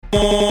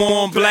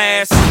On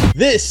blast.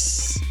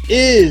 This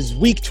is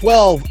week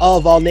 12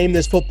 of I'll Name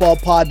This Football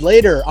Pod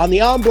Later on the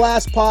On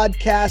Blast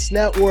Podcast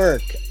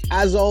Network.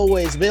 As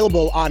always,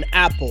 available on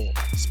Apple,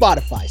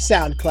 Spotify,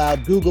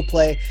 SoundCloud, Google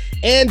Play,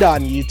 and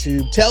on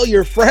YouTube. Tell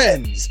your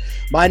friends.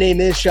 My name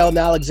is Sheldon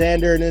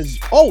Alexander, and as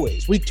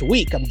always, week to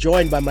week, I'm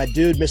joined by my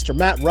dude, Mr.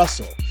 Matt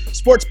Russell,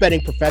 sports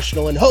betting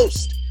professional and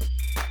host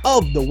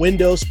of the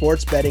Window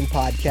Sports Betting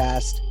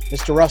Podcast.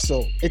 Mr.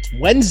 Russell, it's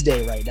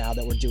Wednesday right now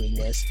that we're doing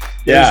this.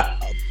 Yeah.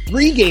 There's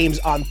 3 games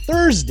on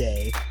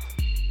Thursday.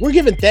 We're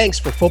giving thanks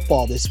for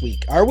football this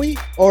week, are we?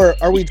 Or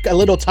are we a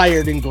little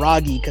tired and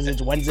groggy because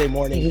it's Wednesday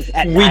morning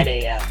at 9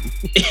 a.m.?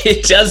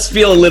 It does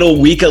feel a little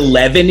week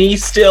 11-y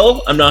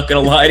still. I'm not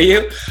going to lie to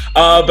you.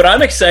 But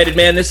I'm excited,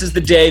 man. This is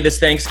the day. This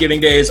Thanksgiving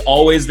Day is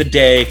always the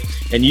day.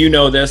 And you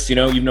know this. You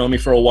know, you've known me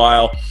for a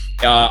while.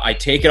 I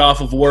take it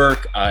off of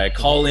work. I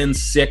call in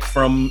sick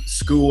from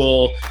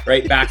school,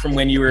 right back from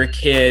when you were a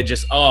kid.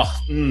 Just,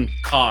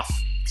 cough.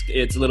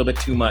 It's a little bit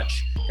too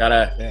much.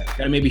 Gotta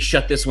maybe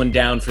shut this one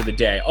down for the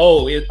day.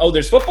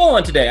 There's football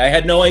on today. I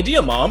had no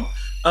idea, Mom.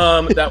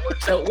 That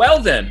works out well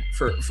then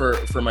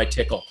for my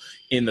tickle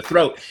in the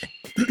throat.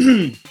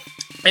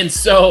 And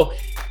so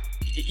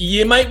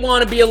you might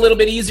want to be a little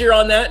bit easier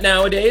on that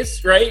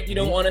nowadays, right? You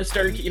don't want to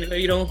start,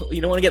 you don't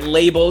want to get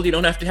labeled. You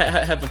don't have to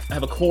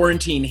have a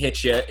quarantine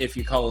hit you if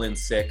you call in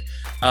sick.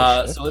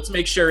 So let's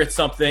make sure it's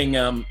something,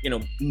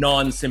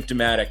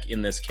 non-symptomatic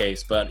in this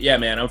case. But yeah,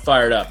 man, I'm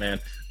fired up, man.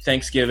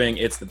 Thanksgiving,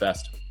 it's the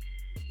best.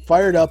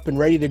 Fired up and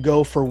ready to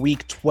go for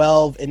week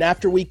 12. And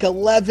after week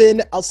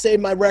 11, I'll say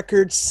my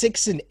record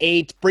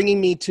 6-8, bringing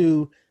me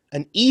to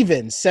an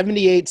even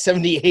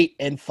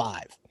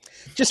 78-5.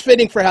 Just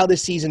fitting for how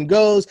this season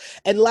goes.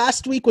 And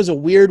last week was a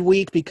weird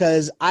week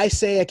because I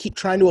keep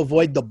trying to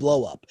avoid the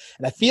blow up.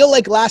 And I feel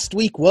like last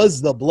week was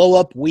the blow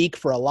up week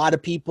for a lot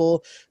of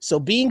people.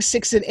 So being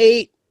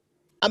 6-8,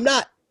 I'm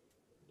not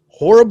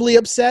horribly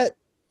upset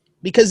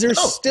because there's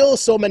still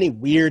so many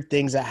weird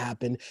things that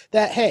happen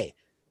that, hey,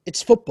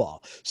 it's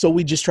football. So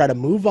we just try to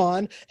move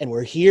on, and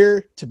we're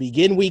here to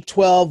begin week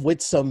 12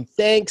 with some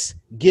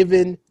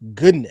Thanksgiving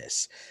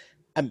goodness.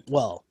 I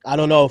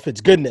don't know if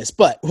it's goodness,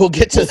 but we'll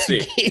get to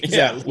the games.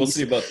 Yeah, we'll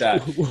see about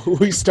that.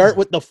 We start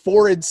with the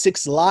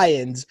 4-6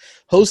 Lions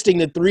hosting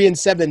the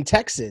 3-7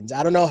 Texans.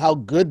 I don't know how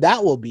good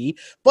that will be,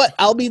 but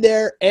I'll be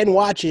there and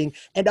watching,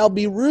 and I'll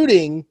be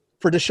rooting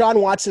for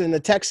Deshaun Watson and the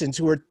Texans,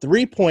 who are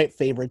 3-point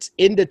favorites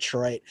in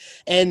Detroit.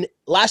 And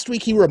last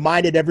week he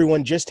reminded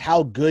everyone just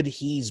how good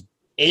he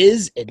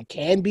is and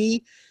can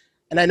be.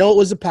 And I know it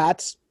was the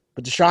Pats,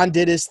 but Deshaun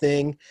did his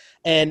thing,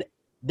 and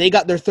they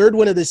got their 3rd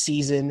win of the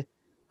season,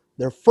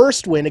 their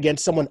first win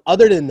against someone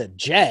other than the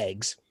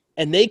Jags,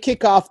 and they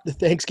kick off the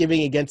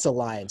Thanksgiving against the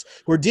Lions,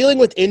 who are dealing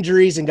with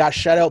injuries and got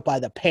shut out by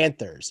the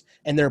Panthers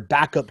and their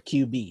backup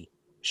QB.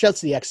 Shouts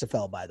to the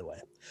XFL, by the way.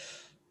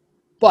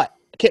 But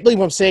I can't believe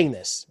I'm saying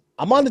this.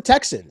 I'm on the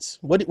Texans.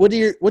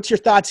 What's your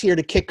thoughts here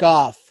to kick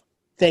off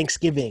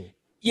Thanksgiving?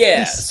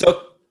 Yeah,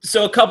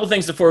 so a couple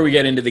things before we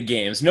get into the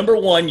games. Number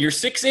one, you're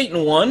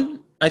 6-8-1.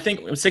 I think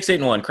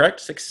 6-8-1, correct?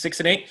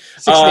 6-8.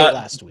 6-8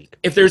 last week.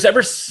 If there's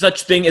ever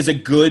such thing as a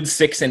good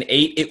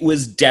 6-8, it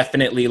was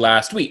definitely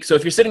last week. So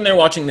if you're sitting there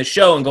watching the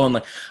show and going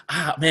like,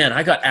 man,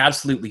 I got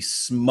absolutely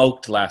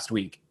smoked last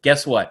week.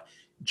 Guess what?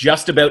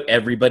 Just about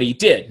everybody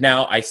did.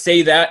 Now I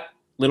say that.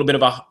 Little bit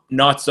of a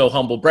not so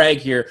humble brag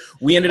here.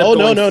 We ended up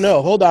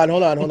no. Hold on.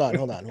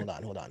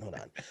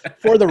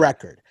 For the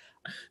record,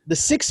 the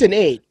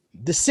 6-8,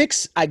 the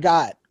 6 I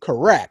got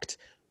correct.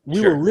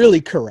 We were really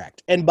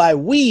correct. And by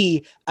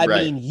we, I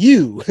mean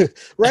you,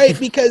 right?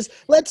 Because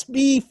let's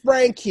be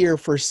frank here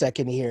for a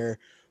second here.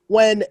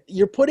 When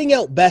you're putting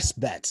out best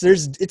bets,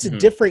 it's a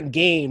different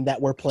game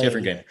that we're playing.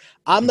 Different game.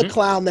 I'm the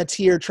clown that's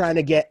here trying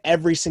to get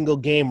every single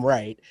game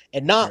right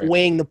and not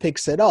weighing the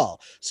picks at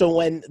all. So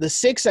when the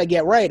 6 I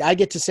get right, I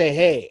get to say,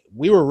 hey,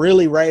 we were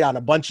really right on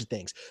a bunch of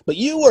things. But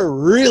you were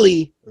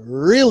really,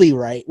 really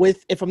right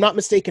with, if I'm not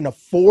mistaken, a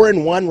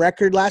 4-1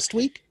 record last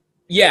week.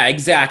 Yeah,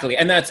 exactly.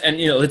 And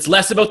it's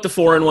less about the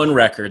 4-1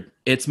 record.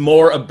 It's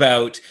more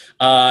about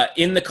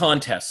in the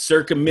contest,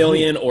 Circa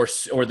Million or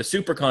the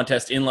Super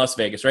Contest in Las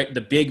Vegas, right?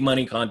 The big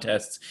money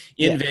contests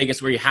in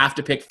Vegas where you have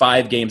to pick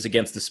 5 games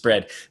against the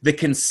spread. The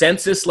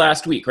consensus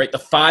last week, right? The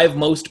 5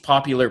 most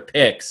popular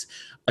picks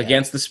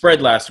against the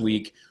spread last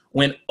week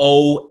went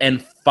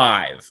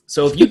 0-5.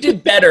 So if you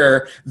did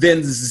better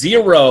than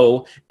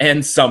 0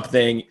 and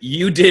something,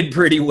 you did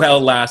pretty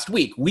well last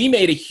week. We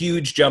made a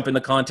huge jump in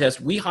the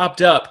contest. We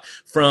hopped up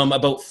from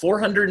about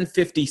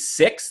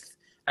 456th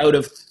out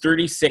of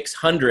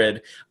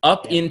 3,600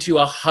 up into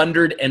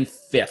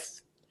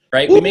 105th,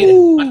 right? We made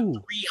a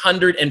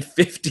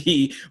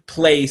 350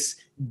 place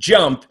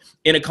jump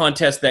in a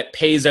contest that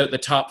pays out the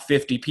top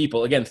 50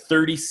 people. Again,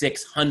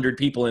 3,600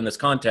 people in this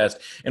contest,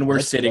 and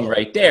we're sitting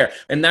right there.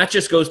 And that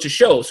just goes to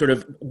show sort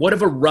of what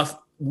of a rough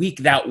week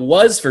that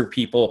was for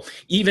people,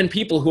 even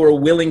people who are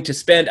willing to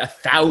spend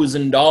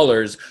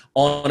 $1,000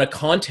 on a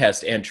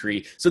contest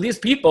entry. So these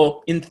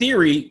people, in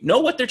theory, know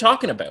what they're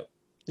talking about.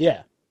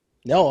 Yeah.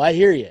 No, I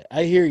hear you.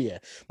 I hear you.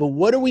 But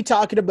what are we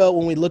talking about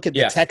when we look at the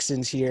Yes.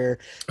 Texans here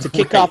to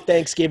kick off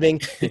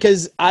Thanksgiving?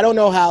 Because I don't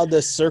know how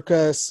the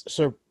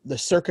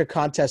Circa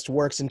contest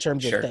works in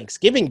terms of Sure.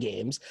 Thanksgiving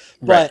games,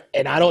 Right.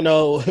 and I don't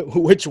know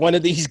which one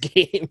of these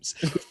games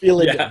we're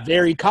feeling Yeah.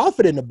 very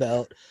confident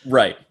about.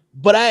 Right.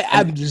 But I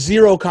have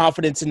zero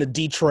confidence in the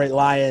Detroit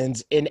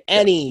Lions in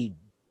any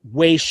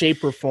way,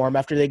 shape, or form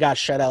after they got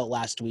shut out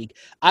last week.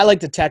 I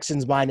like the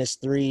Texans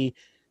 -3.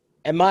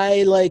 Am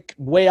I like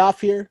way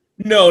off here?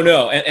 No,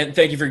 and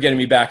thank you for getting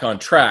me back on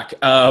track.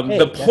 Hey,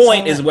 the that's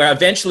point all is right. where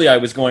eventually I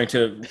was going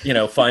to,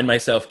 find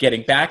myself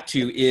getting back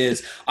to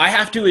is I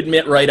have to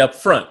admit right up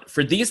front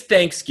for these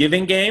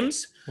Thanksgiving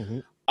games,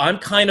 Mhm. I'm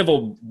kind of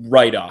a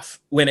write-off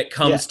when it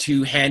comes Yeah.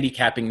 to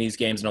handicapping these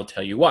games, and I'll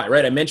tell you why,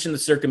 right? I mentioned the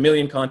Circa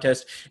Million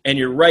contest, and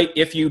you're right.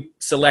 If you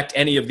select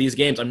any of these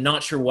games, I'm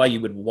not sure why you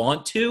would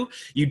want to.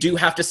 You do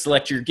have to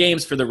select your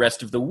games for the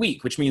rest of the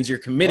week, which means you're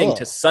committing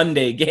to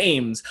Sunday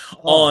games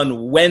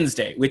on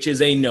Wednesday, which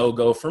is a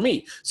no-go for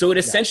me. So it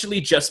essentially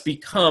just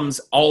becomes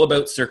all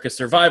about Circa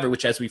Survivor,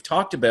 which, as we've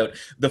talked about,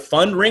 the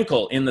fun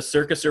wrinkle in the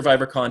Circa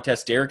Survivor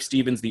contest, Derek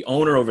Stevens, the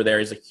owner over there,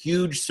 is a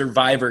huge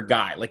Survivor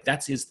guy. Like,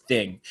 that's his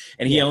thing.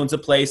 And he owns a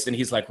place, and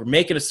he's like, we're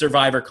making a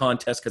Survivor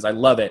contest because I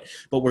love it,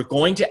 but we're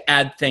going to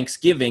add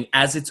Thanksgiving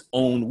as its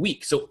own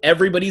week. So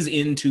everybody's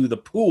into the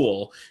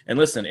pool. And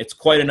listen, it's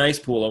quite a nice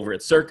pool over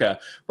at Circa,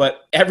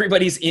 but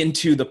everybody's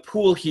into the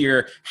pool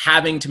here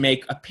having to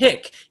make a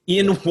pick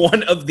in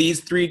one of these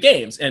three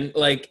games. And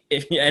like,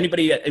 if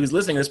anybody who's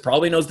listening to this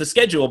probably knows the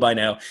schedule by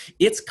now,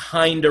 it's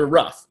kind of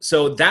rough.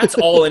 So that's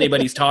all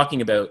anybody's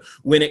talking about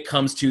when it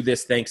comes to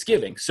this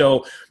Thanksgiving.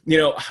 So,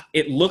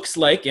 it looks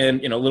like,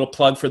 and, a little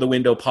plug for the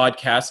Window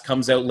podcast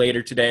comes out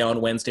later today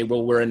on Wednesday.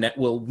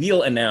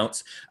 We'll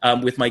announce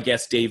with my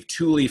guest, Dave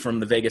Tooley from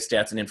the Vegas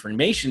Stats and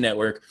Information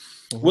Network,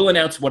 we'll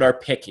announce what our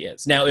pick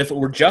is. Now, if it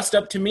were just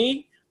up to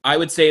me, I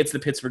would say it's the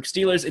Pittsburgh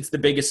Steelers. It's the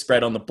biggest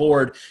spread on the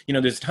board.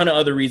 There's a ton of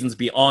other reasons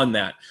beyond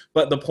that.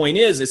 But the point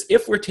is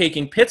if we're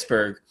taking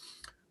Pittsburgh,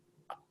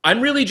 I'm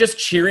really just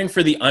cheering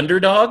for the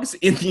underdogs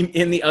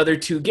in the other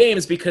two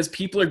games because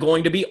people are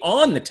going to be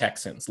on the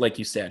Texans, like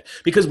you said.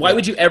 Because why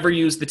would you ever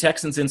use the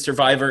Texans in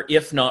Survivor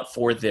if not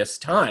for this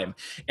time?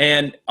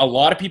 And a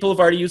lot of people have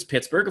already used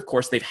Pittsburgh. Of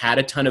course, they've had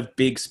a ton of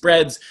big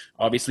spreads,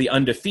 obviously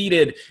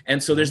undefeated.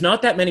 And so there's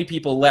not that many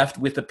people left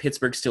with the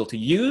Pittsburgh still to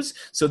use.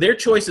 So their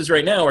choices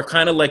right now are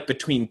kind of like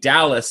between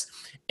Dallas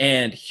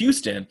and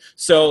Houston.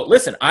 So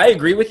listen, I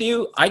agree with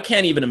you. I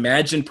can't even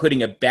imagine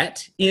putting a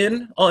bet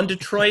in on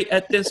Detroit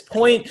at this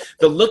point.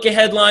 The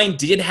look-ahead line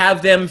did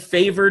have them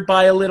favored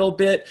by a little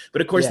bit,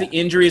 but of course the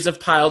injuries have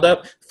piled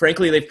up.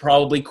 Frankly, they've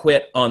probably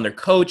quit on their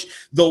coach.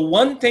 The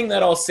one thing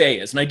that I'll say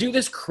is, and I do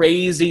this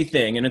crazy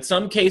thing, and in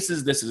some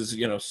cases this is,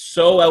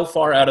 so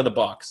far out of the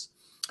box,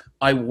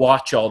 I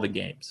watch all the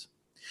games.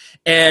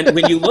 And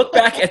when you look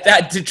back at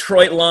that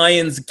Detroit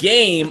Lions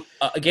game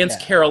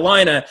against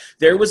Carolina,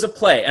 there was a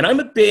play. And I'm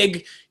a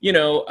big,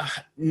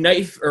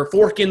 knife or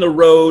fork in the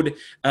road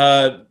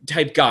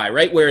type guy,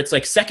 right? Where it's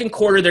like second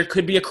quarter, there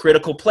could be a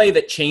critical play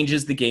that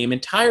changes the game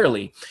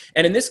entirely.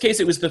 And in this case,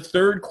 it was the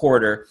third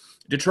quarter,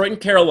 Detroit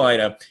and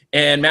Carolina,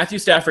 and Matthew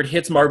Stafford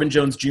hits Marvin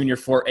Jones Jr.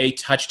 for a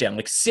touchdown,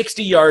 like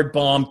 60-yard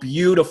bomb,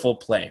 beautiful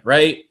play,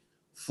 right?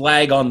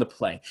 Flag on the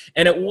play.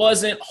 And it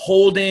wasn't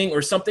holding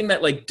or something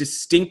that like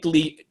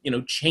distinctly,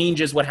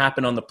 changes what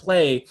happened on the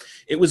play.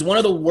 It was one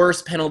of the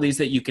worst penalties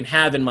that you can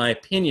have, in my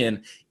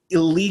opinion,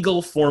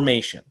 illegal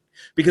formation.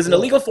 Because an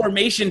illegal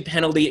formation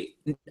penalty,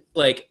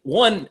 like,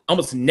 one,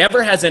 almost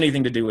never has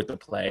anything to do with the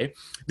play.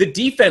 The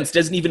defense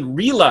doesn't even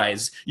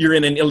realize you're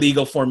in an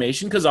illegal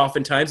formation because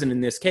oftentimes, and in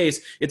this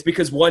case, it's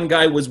because one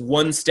guy was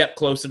one step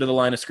closer to the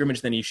line of scrimmage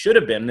than he should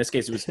have been. In this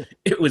case,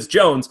 it was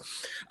Jones.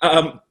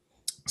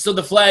 So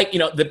the flag,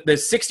 the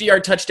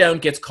 60-yard touchdown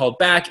gets called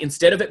back.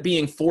 Instead of it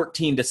being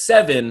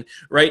 14-7,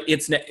 right,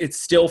 it's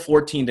still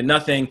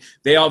 14-0.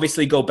 They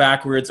obviously go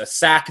backwards. A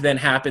sack then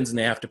happens, and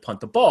they have to punt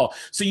the ball.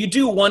 So you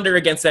do wonder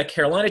against that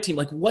Carolina team,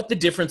 like, what the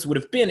difference would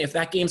have been if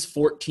that game's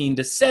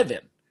 14-7.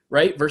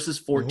 Right, versus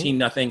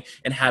 14-0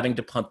 and having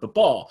to punt the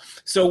ball.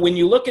 So when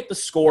you look at the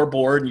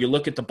scoreboard and you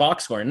look at the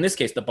box score, in this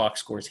case, the box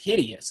score is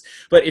hideous.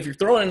 But if you're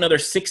throwing another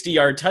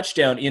 60-yard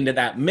touchdown into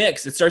that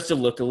mix, it starts to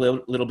look a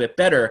little bit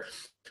better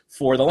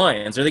for the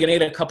Lions. Are they going to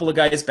get a couple of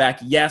guys back?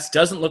 Yes.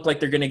 Doesn't look like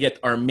they're going to get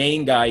our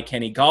main guy,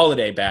 Kenny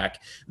Golladay,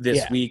 back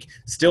this week.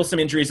 Still some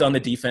injuries on the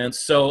defense.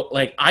 So,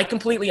 like, I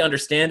completely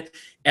understand.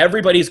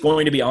 Everybody's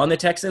going to be on the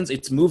Texans.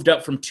 It's moved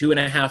up from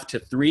 2.5 to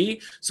 3.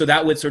 So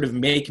that would sort of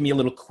make me a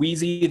little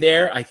queasy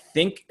there. I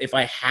think if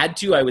I had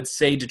to, I would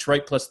say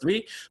Detroit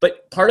 +3.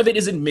 But part of it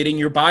is admitting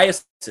your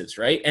biases,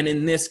 right? And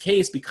in this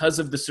case, because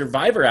of the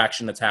Survivor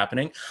action that's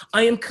happening,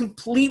 I am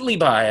completely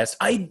biased.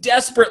 I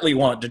desperately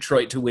want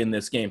Detroit to win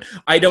this game.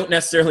 I don't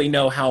necessarily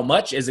know how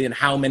much, as in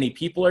how many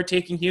people are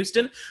taking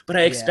Houston, but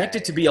I expect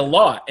it to be a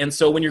lot. And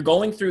so when you're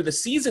going through the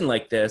season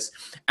like this,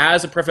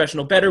 as a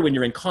professional bettor, when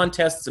you're in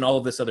contests and all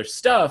of this other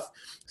stuff, stuff,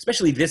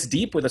 especially this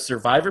deep with a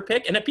survivor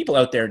pick. And if people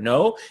out there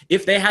know,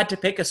 if they had to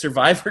pick a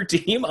survivor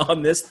team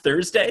on this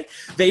Thursday,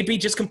 they'd be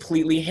just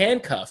completely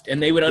handcuffed.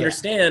 And they would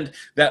understand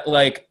that,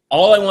 like,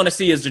 all I want to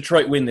see is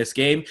Detroit win this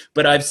game.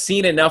 But I've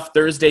seen enough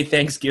Thursday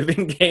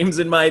Thanksgiving games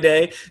in my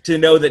day to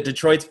know that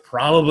Detroit's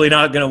probably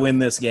not going to win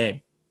this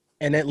game.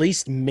 And at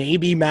least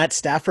maybe Matt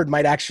Stafford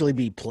might actually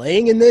be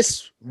playing in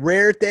this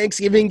rare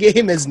Thanksgiving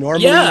game, as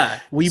normally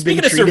we've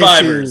been treated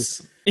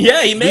to.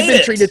 Yeah, he made it. We've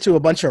been treated to a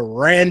bunch of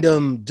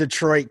random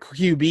Detroit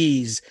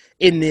QBs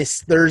in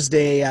this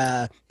Thursday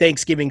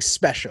Thanksgiving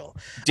special.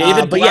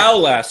 David Blau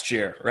last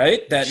year,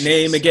 right? That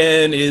name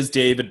again is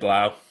David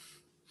Blau.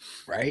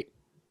 Right?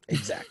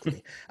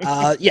 Exactly.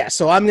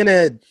 So I'm going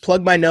to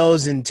plug my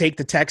nose and take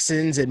the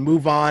Texans and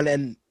move on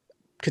and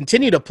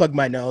continue to plug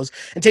my nose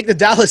and take the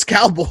Dallas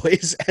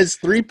Cowboys as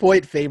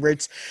 3-point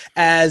favorites,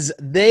 as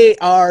they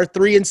are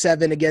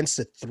 3-7 against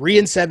a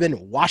 3-7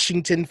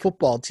 Washington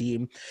football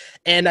team.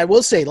 And I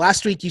will say,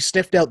 last week you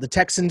sniffed out the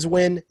Texans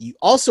win. You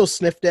also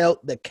sniffed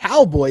out the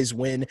Cowboys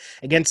win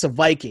against the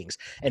Vikings.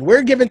 And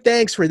we're giving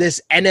thanks for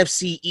this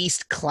NFC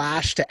East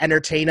clash to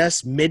entertain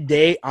us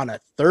midday on a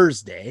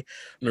Thursday.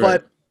 Right.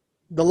 But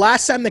the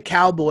last time the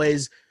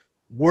Cowboys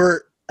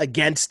were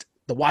against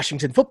the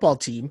Washington football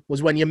team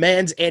was when your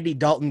man's Andy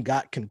Dalton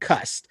got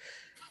concussed.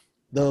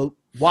 The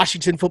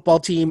Washington football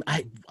team,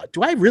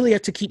 do I really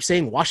have to keep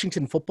saying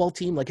Washington football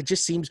team? Like, it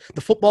just seems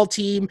the football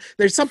team,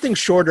 there's something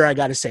shorter I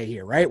got to say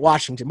here, right?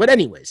 Washington. But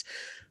anyways,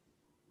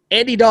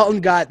 Andy Dalton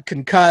got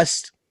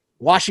concussed.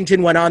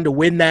 Washington went on to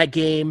win that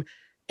game.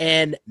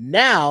 And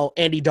now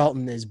Andy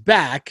Dalton is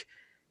back.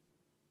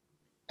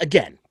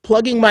 Again,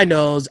 plugging my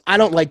nose. I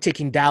don't like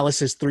taking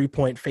Dallas as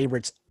 3-point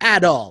favorites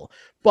at all.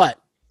 But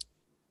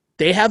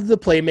they have the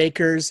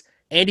playmakers.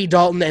 Andy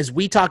Dalton, as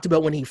we talked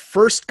about when he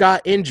first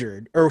got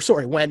injured,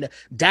 when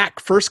Dak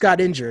first got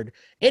injured,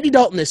 Andy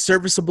Dalton is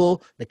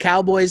serviceable. The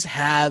Cowboys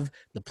have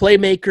the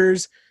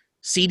playmakers.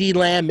 CeeDee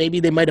Lamb, maybe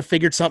they might have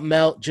figured something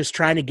out, just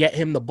trying to get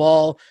him the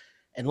ball.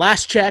 And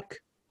last check,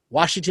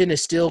 Washington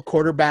is still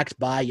quarterbacked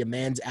by your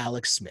man's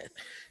Alex Smith.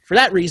 For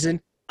that reason,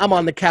 I'm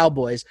on the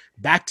Cowboys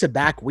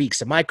back-to-back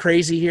weeks. Am I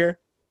crazy here?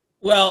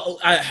 Well,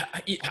 I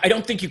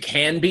don't think you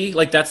can be.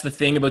 Like, that's the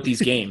thing about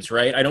these games,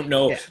 right? I don't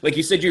know. Yeah. Like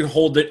you said, you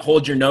hold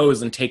your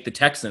nose and take the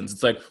Texans.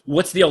 It's like,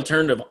 what's the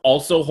alternative?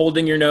 Also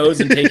holding your nose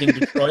and taking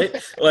Detroit?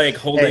 Like,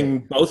 holding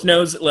both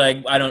noses?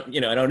 Like, I don't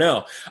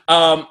know.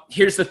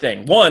 Here's the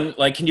thing. One,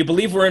 like, can you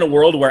believe we're in a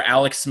world where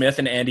Alex Smith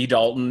and Andy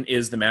Dalton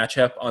is the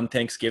matchup on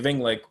Thanksgiving?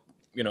 Like,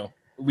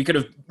 we could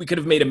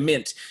have made a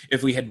mint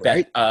if we had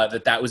bet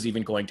that was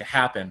even going to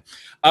happen.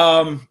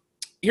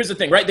 Here's the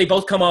thing, right? They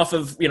both come off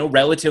of,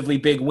 relatively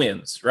big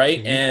wins, right?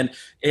 Mm-hmm. And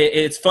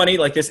it's funny,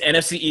 like, this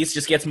NFC East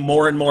just gets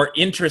more and more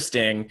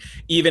interesting,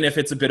 even if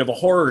it's a bit of a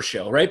horror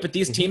show, right? But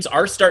these teams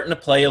are starting to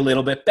play a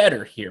little bit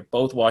better here,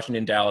 both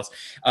Washington, Dallas,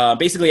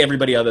 basically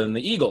everybody other than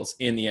the Eagles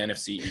in the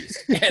NFC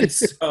East. And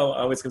so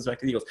always comes back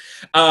to the Eagles.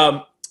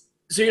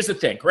 So here's the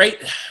thing, right?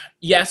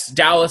 Yes,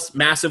 Dallas,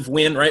 massive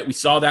win, right? We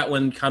saw that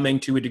one coming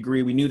to a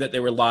degree. We knew that they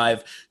were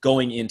live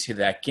going into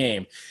that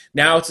game.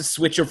 Now it's a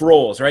switch of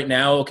roles, right?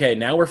 Now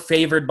we're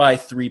favored by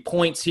 3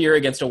 points here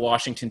against a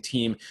Washington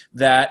team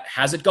that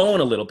has it going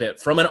a little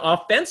bit from an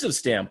offensive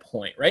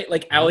standpoint, right?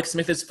 Like, Alex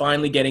Smith is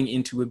finally getting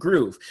into a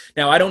groove.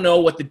 Now, I don't know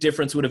what the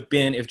difference would have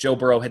been if Joe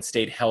Burrow had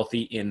stayed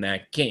healthy in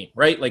that game,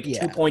 right? Like,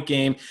 2-point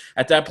game.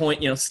 At that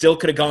point, still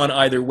could have gone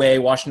either way.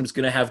 Washington was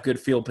going to have good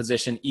field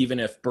position,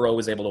 even if Burrow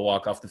was able to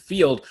walk off the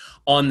field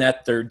on that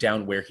third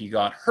down where he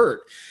got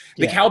hurt.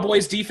 The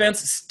Cowboys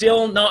defense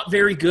still not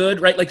very good,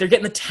 right? Like, they're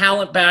getting the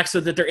talent back so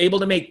that they're able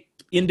to make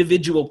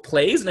individual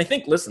plays. And I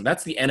think, listen,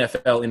 that's the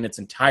NFL in its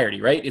entirety,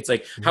 right? It's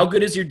like, how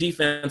good is your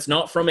defense?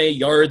 Not from a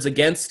yards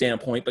against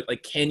standpoint, but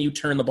like, can you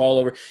turn the ball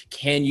over?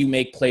 Can you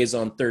make plays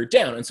on third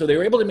down? And so they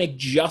were able to make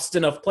just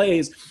enough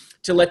plays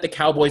to let the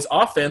Cowboys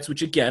offense,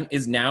 which again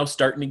is now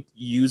starting to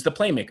use the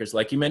playmakers,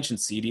 like you mentioned,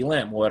 CeeDee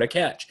Lamb, what a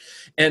catch.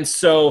 And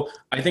so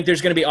I think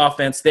there's going to be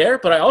offense there,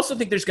 but I also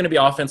think there's going to be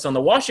offense on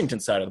the Washington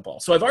side of the ball.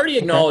 So I've already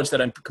acknowledged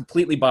that I'm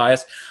completely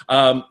biased.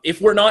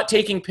 If we're not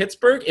taking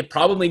Pittsburgh, it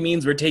probably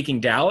means we're taking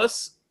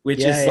Dallas,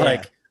 which is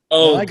like,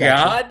 oh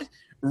God,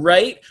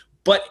 right?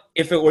 But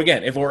if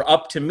it were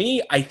up to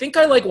me, I think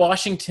I like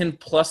Washington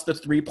plus the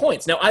 3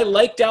 points. Now, I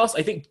like Dallas.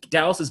 I think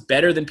Dallas is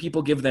better than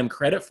people give them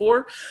credit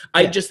for.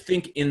 I just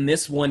think in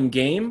this one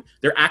game,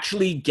 they're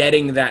actually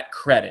getting that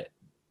credit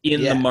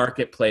in the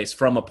marketplace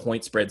from a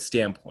point spread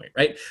standpoint,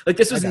 right? Like,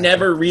 this was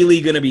never really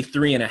going to be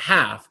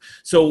 3.5.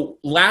 So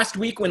last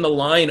week when the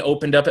line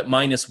opened up at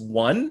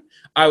 -1,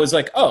 I was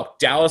like, oh,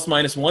 Dallas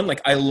 -1.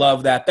 Like, I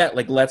love that bet.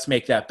 Like, let's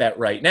make that bet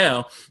right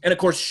now. And of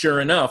course,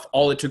 sure enough,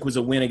 all it took was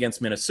a win against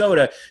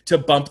Minnesota to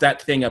bump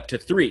that thing up to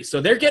 3.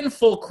 So they're getting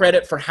full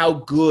credit for how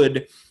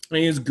good, I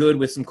use good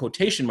with some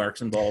quotation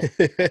marks involved.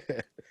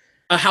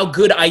 how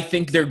good I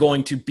think they're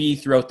going to be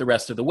throughout the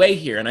rest of the way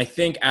here. And I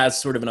think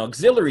as sort of an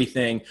auxiliary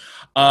thing,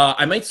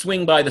 I might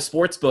swing by the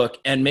sports book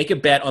and make a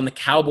bet on the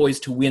Cowboys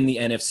to win the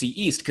NFC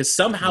East, because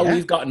somehow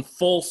we've gotten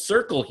full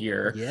circle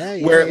here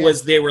where it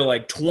was they were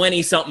like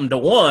 20 something to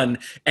 1,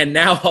 and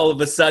now all of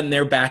a sudden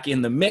they're back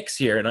in the mix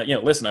here.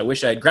 And listen, I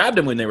wish I had grabbed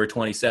them when they were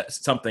 20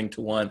 something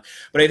to 1,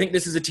 but I think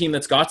this is a team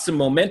that's got some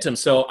momentum.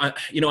 So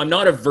I'm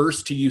not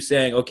averse to you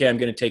saying, okay, I'm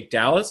going to take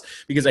Dallas,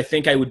 because I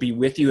think I would be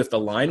with you if the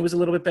line was a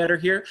little bit better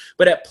here.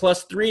 But at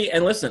 +3,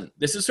 and listen,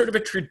 this is sort of a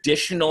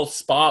traditional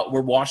spot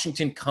where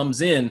Washington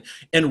comes in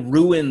and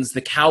ruins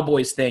the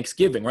Cowboys'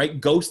 Thanksgiving,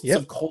 right? Ghosts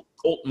of Colt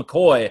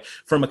McCoy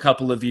from a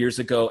couple of years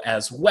ago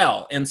as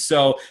well. And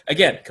so,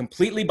 again,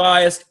 completely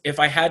biased. If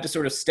I had to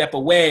sort of step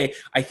away,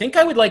 I think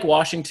I would like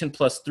Washington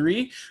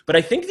 +3, but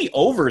I think the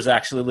over is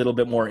actually a little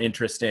bit more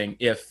interesting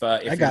if you're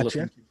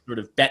looking to sort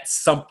of bet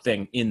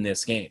something in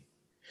this game.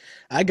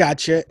 I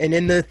got you. And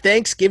in the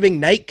Thanksgiving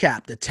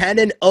nightcap, the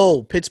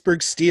 10-0 Pittsburgh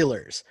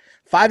Steelers,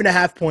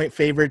 5.5-point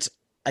favorites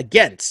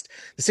against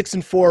the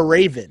 6-4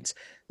 Ravens.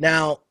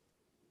 Now,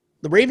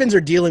 the Ravens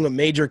are dealing with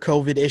major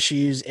COVID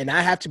issues, and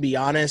I have to be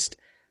honest,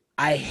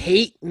 I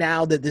hate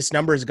now that this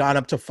number has gone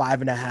up to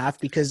 5.5,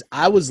 because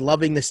I was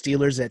loving the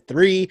Steelers at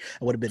 3.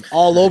 I would have been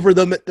all over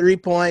them at 3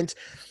 points.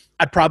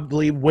 I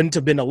probably wouldn't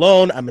have been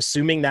alone. I'm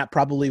assuming that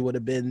probably would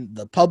have been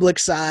the public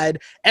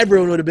side.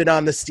 Everyone would have been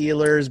on the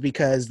Steelers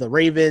because the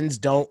Ravens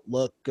don't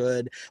look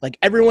good. Like,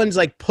 everyone's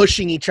like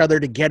pushing each other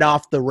to get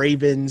off the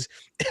Ravens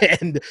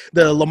and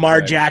the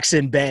Lamar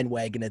Jackson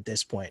bandwagon at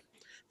this point.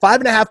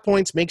 5.5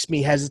 points makes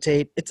me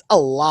hesitate. It's a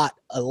lot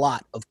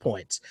of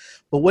points.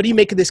 But what do you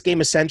make of this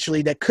game,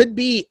 essentially, that could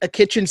be a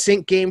kitchen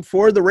sink game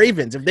for the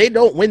Ravens? If they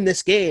don't win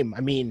this game,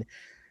 I mean,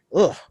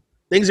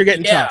 things are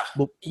getting tough.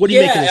 But what do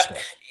you make of this one?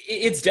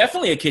 It's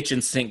definitely a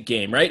kitchen sink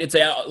game, right? It's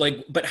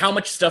but how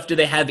much stuff do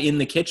they have in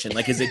the kitchen?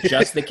 Like, is it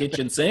just the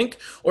kitchen sink,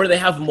 or do they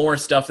have more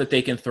stuff that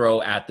they can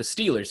throw at the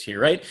Steelers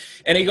here, right?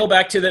 And you go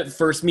back to the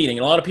first meeting,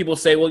 and a lot of people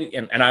say, well,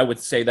 and I would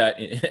say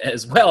that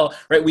as well,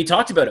 right? We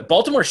talked about it.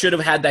 Baltimore should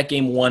have had that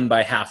game won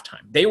by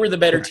halftime. They were the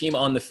better team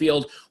on the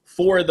field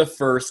for the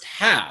first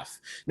half.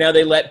 Now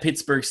they let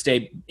Pittsburgh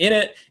stay in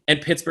it,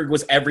 and Pittsburgh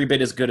was every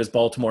bit as good as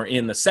Baltimore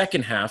in the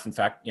second half. In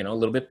fact, a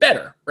little bit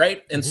better,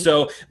 right? And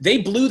so they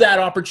blew that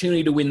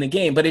opportunity to win the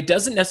game, but it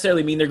doesn't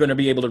necessarily mean they're going to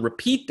be able to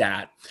repeat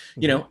that,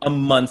 a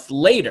month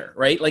later,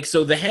 right? Like,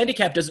 so the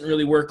handicap doesn't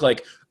really work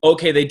like,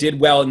 okay, they did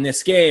well in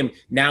this game,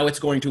 now it's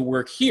going to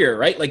work here,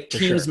 right? Like,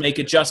 teams make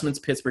adjustments,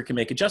 Pittsburgh can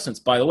make adjustments.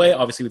 By the way,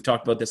 obviously we've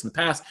talked about this in the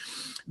past,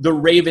 the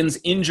Ravens'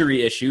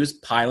 injury issues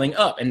piling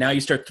up, and now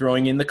you start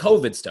throwing in the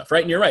COVID stuff,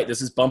 right? And you're right,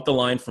 this has bumped the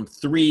line from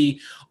 3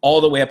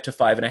 all the way up to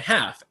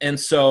 5.5. And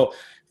so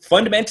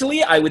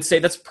fundamentally, I would say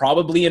that's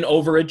probably an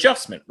over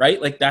adjustment, right?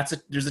 Like,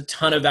 there's a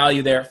ton of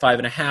value there at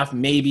 5.5,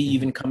 maybe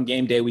even come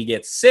game day we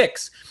get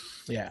 6.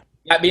 Yeah.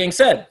 That being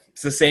said,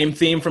 it's the same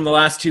theme from the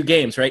last 2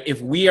 games, right?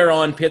 If we are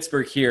on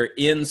Pittsburgh here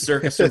in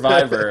Circa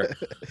Survivor,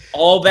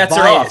 all bets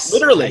are off.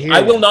 Literally,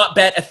 I will not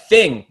bet a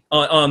thing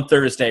on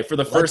Thursday for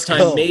the first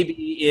time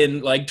maybe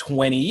in like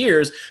 20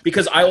 years,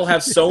 because I will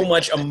have so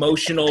much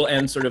emotional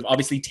and sort of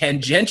obviously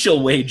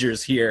tangential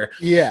wagers here.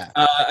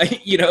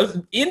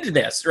 Into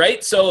this,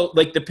 right? So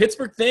like the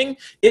Pittsburgh thing,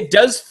 it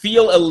does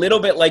feel a little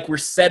bit like we're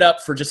set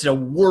up for just a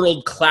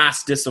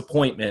world-class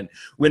disappointment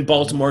when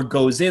Baltimore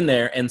goes in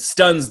there and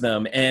stuns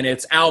them, and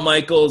it's Al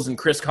Michaels and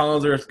Chris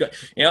Collins are,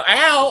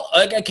 Al,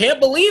 like, I can't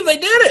believe they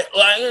did it.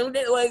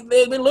 Like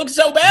they look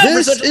so bad.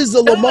 This is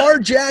the Lamar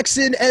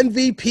Jackson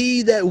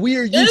MVP that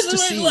we're used to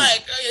seeing.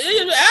 Like,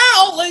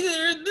 Al, like,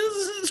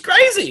 this is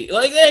crazy.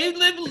 Like,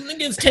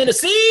 against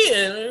Tennessee,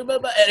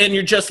 and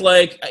you're just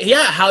like,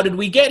 yeah, how did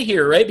we get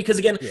here, right? Because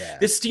again,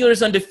 this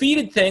Steelers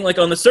undefeated thing, like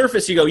on the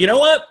surface, you go, you know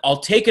what? I'll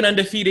take an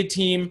undefeated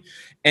team.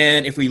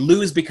 And if we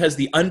lose because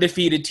the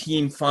undefeated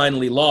team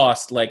finally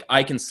lost, like,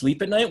 I can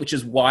sleep at night, which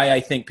is why I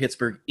think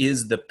Pittsburgh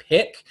is the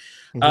pick,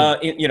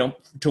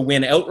 to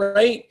win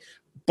outright.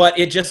 But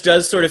it just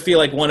does sort of feel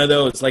like one of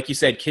those, like you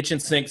said, kitchen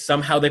sink.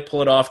 Somehow they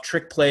pull it off,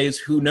 trick plays,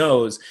 who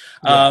knows?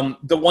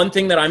 The one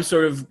thing that I'm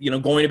sort of,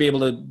 going to be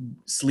able to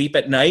sleep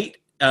at night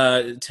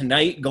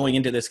tonight going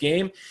into this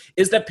game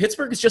is that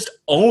Pittsburgh has just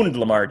owned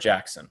Lamar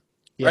Jackson.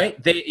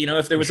 Right? They,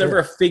 if there was ever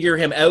a figure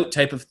him out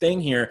type of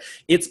thing here,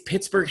 it's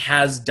Pittsburgh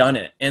has done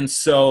it. And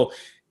so,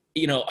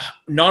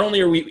 not only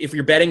are we, if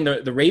you're betting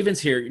the Ravens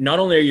here, not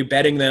only are you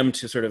betting them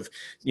to sort of,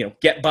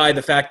 get by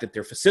the fact that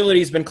their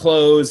facility's been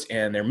closed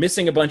and they're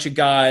missing a bunch of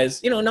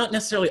guys, not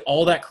necessarily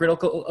all that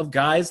critical of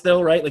guys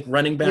though, right? Like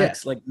running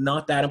backs, like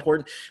not that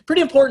important,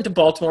 pretty important to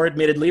Baltimore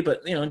admittedly,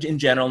 but in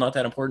general, not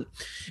that important.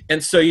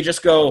 And so you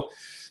just go,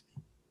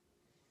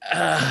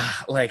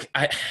 I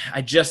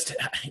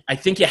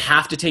think you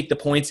have to take the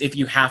points if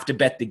you have to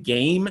bet the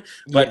game.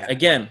 But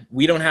again,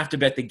 we don't have to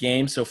bet the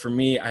game. So for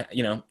me,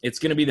 it's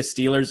going to be the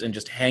Steelers and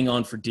just hang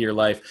on for dear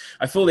life.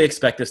 I fully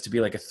expect this to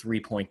be like a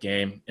 3-point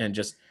game and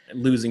just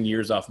losing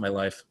years off my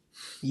life.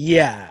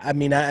 Yeah, I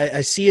mean, I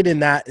see it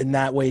in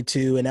that way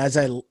too. And as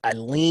I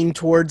lean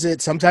towards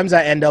it, sometimes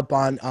I end up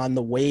on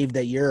the wave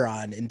that you're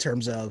on in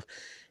terms of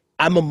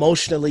I'm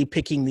emotionally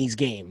picking these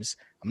games.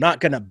 I'm not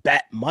going to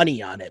bet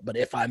money on it, but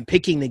if I'm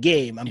picking the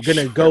game, I'm going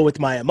to go with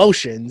my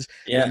emotions.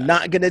 Yeah. I'm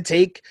not going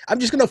to I'm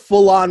just going to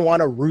full on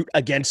want to root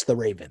against the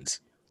Ravens.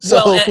 So,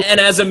 well, and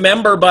as a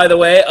member, by the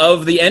way,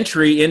 of the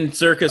entry in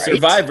Circa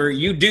Survivor,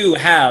 you do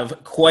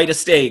have quite a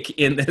stake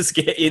in these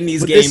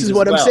games. This is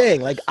what I'm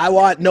saying. Like, I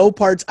want no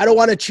parts. I don't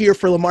want to cheer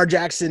for Lamar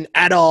Jackson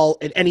at all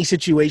in any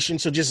situation.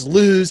 So just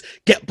lose,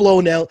 get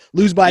blown out,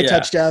 lose by a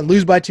touchdown,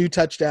 lose by 2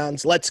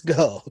 touchdowns. Let's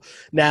go.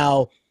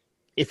 Now,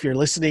 if you're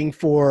listening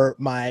for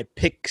my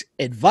pick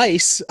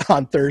advice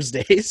on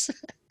Thursdays.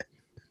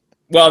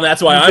 Well,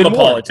 that's why I'm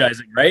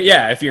apologizing, right?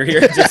 Yeah, if you're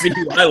here to see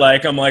who I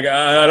like, I'm like,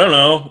 I don't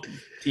know.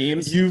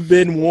 Teams. You've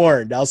been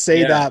warned. I'll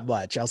say that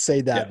much.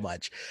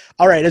 Much.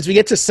 All right, as we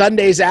get to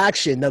Sunday's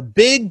action, the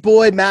big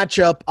boy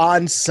matchup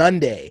on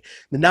Sunday.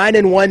 The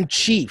 9-1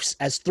 Chiefs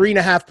as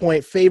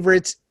 3.5-point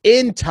favorites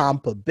in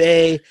Tampa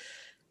Bay.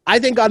 I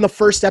think on the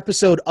first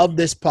episode of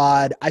this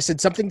pod, I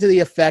said something to the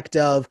effect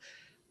of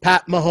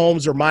Pat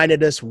Mahomes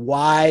reminded us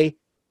why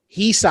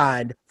he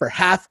signed for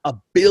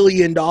 $500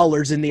 million in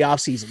the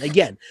offseason.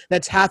 Again,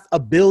 that's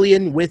 $500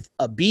 million with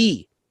a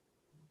B.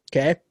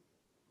 Okay?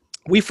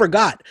 We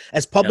forgot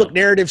as public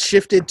narrative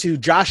shifted to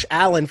Josh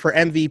Allen for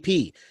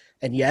MVP.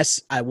 And yes,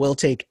 I will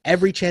take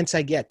every chance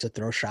I get to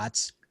throw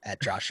shots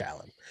at Josh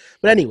Allen.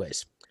 But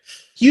anyways,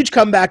 huge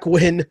comeback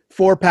win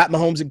for Pat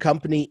Mahomes and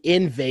company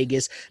in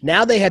Vegas.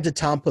 Now they head to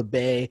Tampa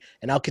Bay.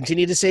 And I'll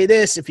continue to say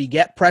this. If you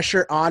get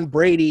pressure on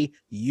Brady,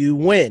 you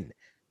win.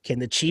 Can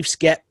the Chiefs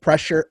get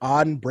pressure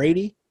on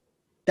Brady?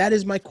 That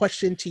is my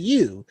question to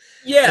you.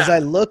 Yeah. As I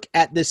look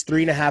at this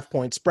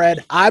 3.5-point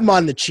spread, I'm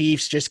on the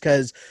Chiefs just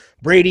because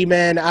Brady,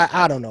 man,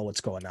 I don't know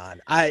what's going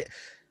on.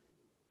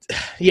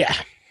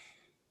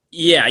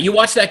 Yeah, you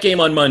watch that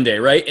game on Monday,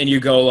 right? And you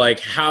go like,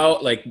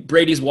 how, like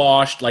Brady's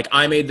washed. Like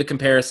I made the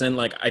comparison.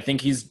 Like I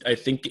think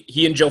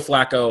he and Joe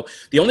Flacco,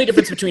 the only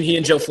difference between he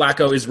and Joe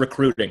Flacco is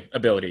recruiting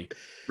ability,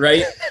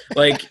 right?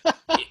 Like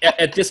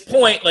at this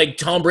point, like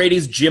Tom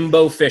Brady's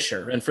Jimbo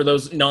Fisher. And for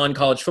those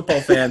non-college football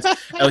fans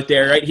out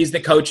there, right? He's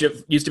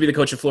used to be the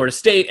coach of Florida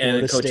State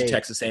and the coach of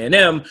Texas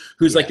A&M,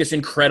 who's like this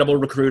incredible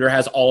recruiter,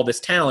 has all this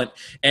talent.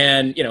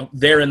 And,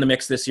 they're in the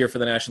mix this year for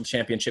the national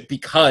championship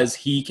because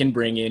he can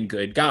bring in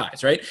good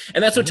guys, right?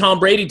 And that's what Tom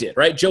Brady did,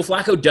 right? Joe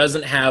Flacco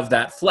doesn't have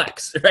that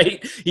flex,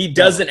 right? He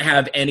doesn't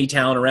have any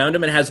talent around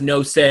him and has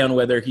no say on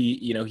whether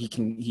he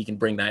can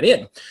bring that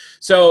in.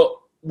 So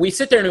we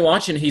sit there and we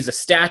watch, and he's a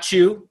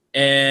statue.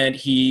 And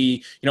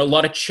he, a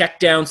lot of check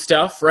down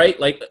stuff, right?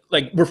 Like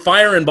we're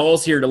firing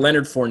balls here to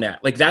Leonard Fournette.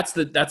 Like that's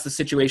the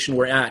situation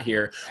we're at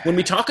here. When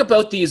we talk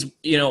about these,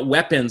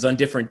 weapons on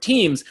different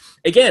teams,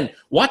 again,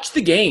 watch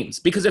the games,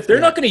 because if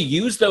they're not going to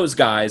use those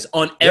guys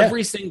on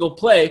every single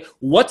play,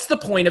 what's the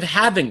point of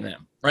having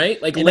them,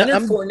 right? Like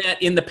Leonard Fournette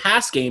in the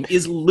pass game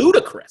is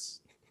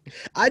ludicrous.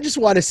 I just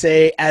want to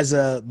say, as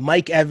a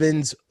Mike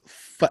Evans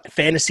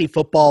fantasy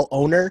football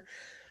owner,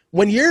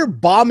 when you're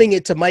bombing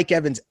it to Mike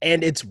Evans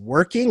and it's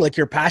working, like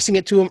you're passing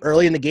it to him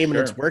early in the game and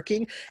it's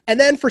working, and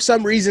then for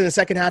some reason in the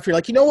second half, you're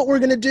like, you know what we're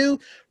going to do?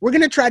 We're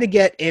going to try to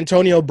get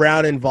Antonio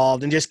Brown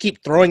involved and just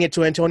keep throwing it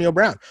to Antonio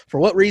Brown. For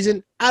what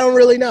reason? I don't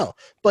really know.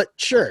 But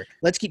sure,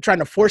 let's keep trying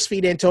to force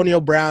feed Antonio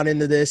Brown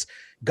into this.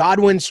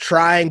 Godwin's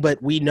trying,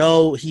 but we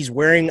know he's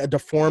wearing a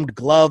deformed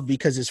glove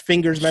because his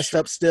finger's messed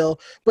up still.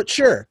 But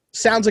sure,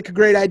 sounds like a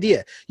great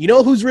idea. You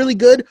know who's really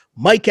good?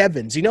 Mike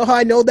Evans. You know how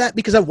I know that?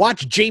 Because I've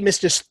watched Jameis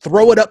just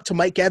throw it up to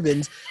Mike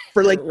Evans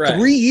for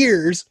 3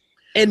 years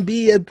and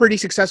be a pretty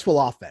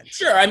successful offense.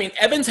 Sure. I mean,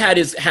 Evans had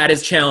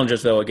his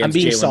challenges, though, against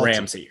Jalen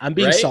Ramsey. I'm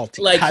being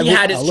salty. Like, he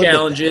had his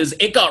challenges.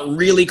 It got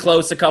really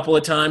close a couple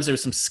of times. There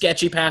was some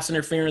sketchy pass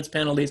interference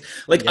penalties.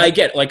 I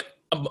get,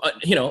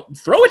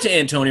 throw it to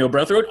Antonio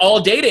Brown. Throw it all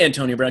day to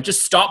Antonio Brown.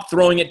 Just stop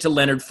throwing it to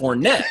Leonard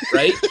Fournette,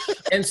 right?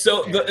 And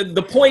so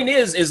the point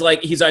is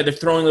like he's either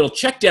throwing little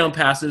check down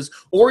passes,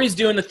 or he's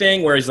doing the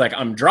thing where he's like,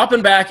 I'm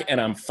dropping back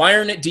and I'm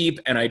firing it deep,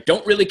 and I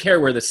don't really care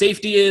where the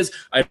safety is.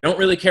 I don't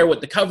really care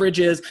what the coverage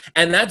is.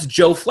 And that's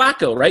Joe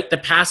Flacco, right? The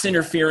pass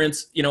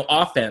interference,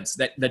 offense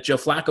that Joe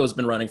Flacco has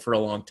been running for a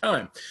long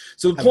time.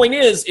 So the point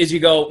is you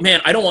go, man,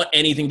 I don't want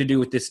anything to do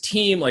with this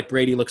team. Like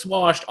Brady looks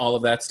washed, all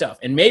of that stuff.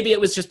 And maybe it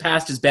was just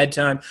past his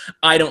bedtime.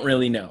 I don't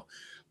really know.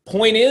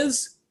 Point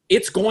is,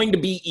 it's going to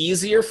be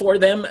easier for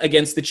them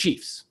against the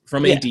Chiefs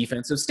from a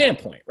defensive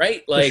standpoint,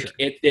 right? Like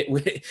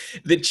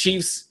the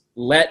Chiefs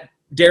let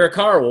Derek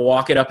Carr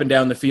walk it up and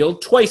down the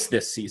field twice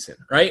this season,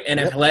 right? And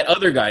have let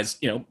other guys,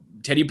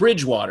 Teddy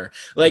Bridgewater.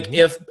 Like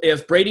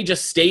if Brady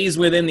just stays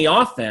within the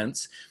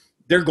offense,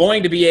 they're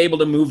going to be able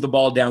to move the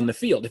ball down the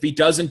field. If he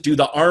doesn't do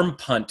the arm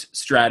punt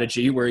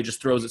strategy where he just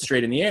throws it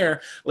straight in the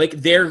air, like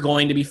they're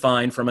going to be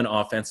fine from an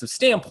offensive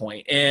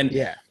standpoint. And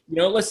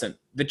listen,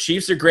 the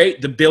Chiefs are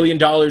great. The $1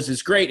 billion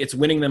is great. It's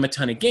winning them a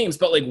ton of games.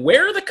 But like,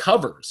 where are the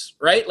covers,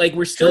 right? Like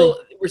we're still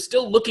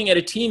looking at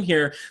a team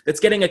here that's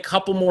getting a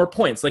couple more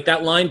points. Like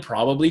that line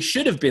probably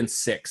should have been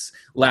 6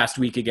 last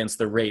week against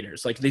the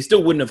Raiders. Like they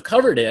still wouldn't have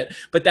covered it,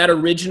 but that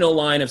original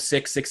line of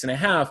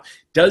 6.5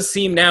 does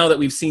seem, now that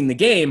we've seen the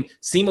game,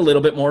 seem a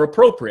little bit more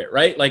appropriate,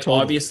 right? Like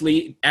Totally.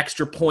 obviously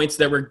extra points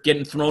that were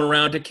getting thrown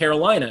around to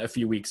Carolina a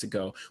few weeks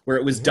ago where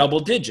it was double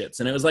digits.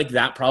 And it was like,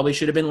 that probably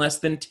should have been less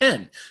than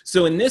 10.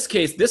 So in this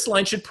case, this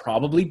line should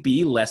probably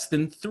be less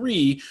than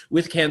 3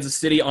 with Kansas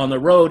City on the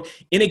road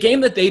in a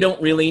game that they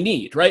don't really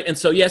need, right? And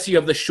so yes, you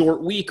have the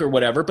short week or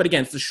whatever, but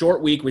again, it's the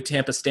short week with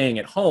Tampa staying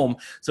at home.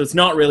 So it's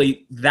not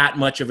really that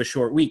much of a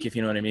short week, if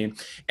you know what I mean.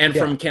 And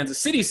from Kansas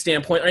City's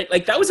standpoint, right,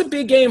 like that was a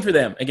big game for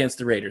them against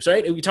the Raiders,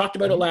 right? We talked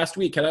about it last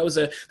week. How that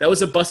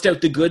was a bust out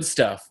the good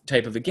stuff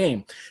type of a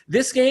game.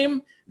 This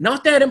game,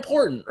 not that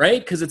important, right?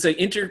 Because it's an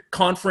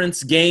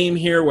interconference game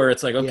here where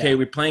it's like, okay,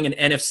 we're playing an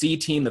NFC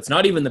team that's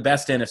not even the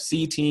best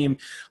NFC team.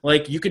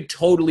 Like, you could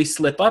totally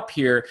slip up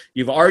here.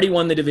 You've already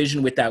won the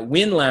division with that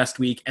win last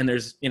week, and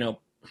there's, you know,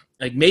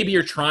 like maybe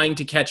you're trying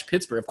to catch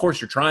Pittsburgh. Of course,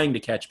 you're trying to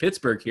catch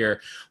Pittsburgh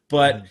here,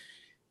 but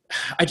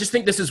I just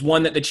think this is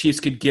one that the Chiefs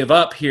could give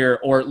up here,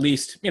 or at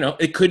least, you know,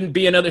 it couldn't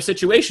be another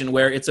situation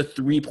where it's a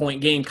 3-point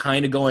game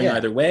kind of going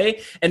either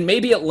way. And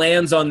maybe it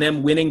lands on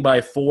them winning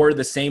by 4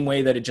 the same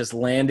way that it just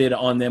landed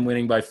on them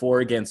winning by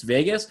 4 against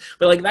Vegas.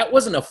 But like, that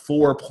wasn't a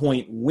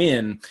 4-point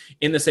win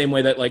in the same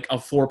way that like a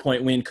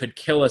 4-point win could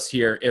kill us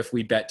here if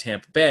we bet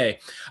Tampa Bay.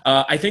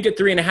 I think at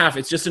 3.5,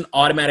 it's just an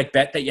automatic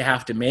bet that you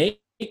have to make.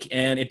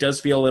 And it does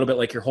feel a little bit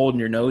like you're holding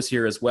your nose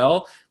here as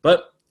well.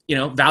 But, you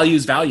know, value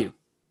is value.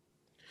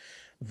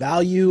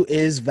 Value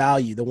is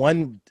value. The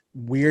one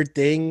weird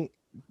thing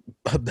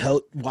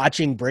about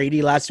watching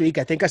Brady last week,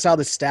 I think I saw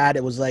the stat.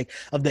 It was like,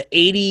 of the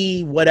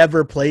 80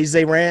 whatever plays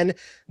they ran,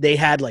 they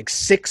had like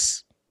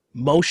 6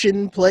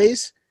 motion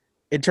plays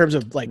in terms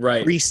of like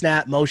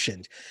pre-snap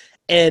motions.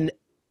 And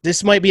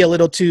this might be a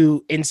little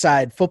too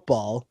inside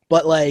football,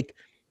 but like,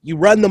 you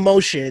run the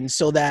motion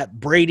so that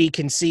Brady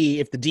can see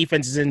if the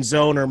defense is in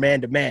zone or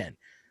man-to-man.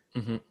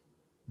 Mm-hmm.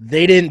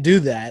 They didn't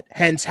do that.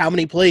 Hence, how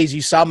many plays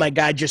you saw my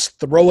guy just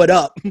throw it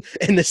up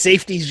and the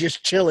safety's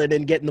just chilling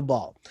and getting the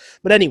ball.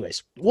 But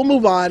anyways, we'll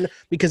move on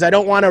because I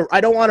don't want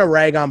to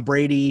rag on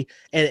Brady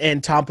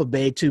and Tampa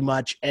Bay too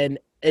much. And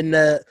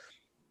the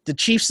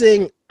Chiefs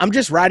thing, I'm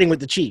just riding with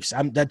the Chiefs.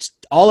 That's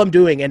all I'm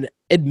doing, and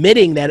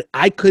admitting that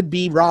I could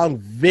be wrong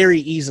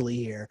very easily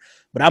here,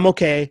 but I'm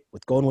okay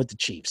with going with the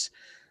Chiefs.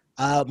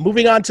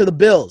 Moving on to the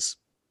Bills.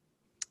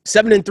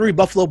 7-3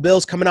 Buffalo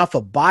Bills coming off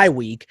a bye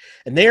week,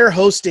 and they are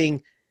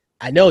hosting,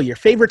 I know, your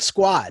favorite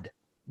squad,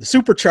 the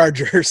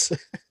Superchargers,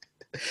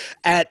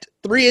 at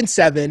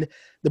 3-7.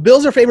 The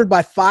Bills are favored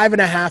by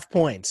 5.5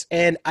 points.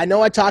 And I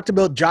know I talked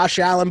about Josh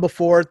Allen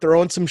before,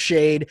 throwing some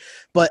shade,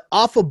 but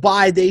off a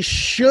bye, they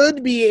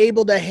should be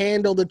able to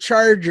handle the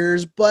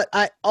Chargers. But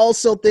I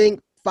also think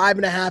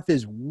 5.5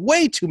 is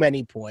way too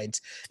many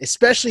points,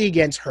 especially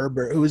against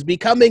Herbert, who is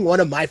becoming one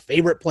of my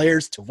favorite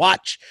players to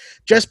watch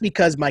just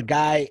because my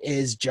guy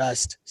is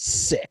just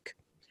sick.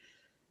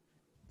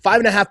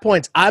 5.5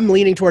 points. I'm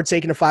leaning towards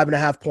taking the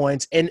 5.5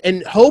 points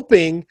and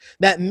hoping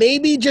that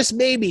maybe, just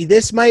maybe,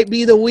 this might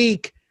be the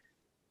week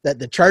that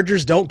the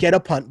Chargers don't get a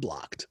punt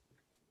blocked.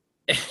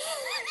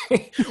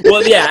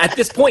 Well, yeah, at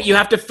this point, you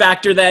have to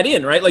factor that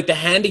in, right? Like, the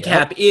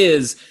handicap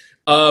is,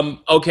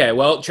 okay,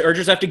 well,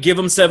 Chargers have to give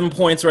them 7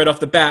 points right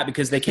off the bat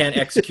because they can't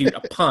execute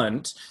a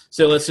punt.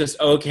 So let's just,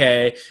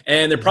 okay.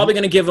 And they're probably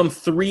going to give them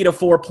 3 to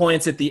 4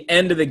 points at the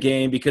end of the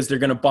game because they're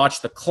going to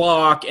botch the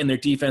clock and their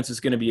defense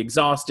is going to be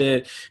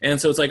exhausted. And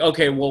so it's like,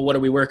 okay, well, what are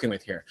we working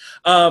with here?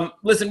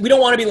 Listen, we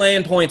don't want to be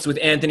laying points with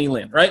Anthony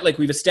Lynn, right? Like,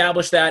 we've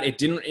established that. It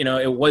didn't, you know,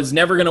 it was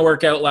never going to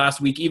work out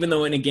last week, even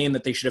though in a game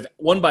that they should have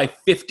won by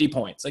 50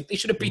 points. Like, they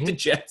should have beat the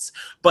Jets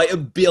by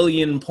 1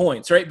 billion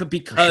points, right? But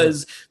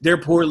because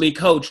they're poorly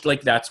coached,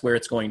 like, that's where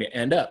it's going to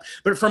end up.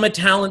 But from a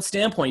talent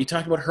standpoint, you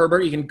talked about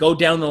Herbert, you can go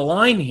down the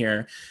line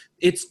here.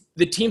 It's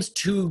the team's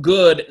too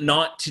good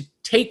not to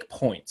take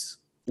points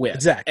with.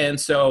 Exactly. And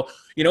so,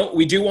 you know,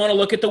 we do want to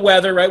look at the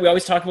weather, right? We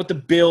always talk about the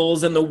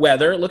Bills and the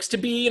weather. It looks to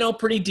be, you know,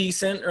 pretty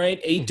decent, right?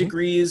 8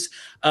 degrees,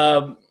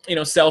 you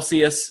know,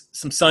 Celsius,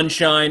 some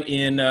sunshine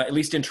in, at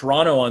least in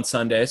Toronto on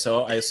Sunday.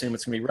 So I assume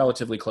it's going to be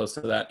relatively close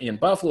to that in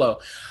Buffalo.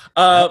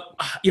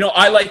 You know,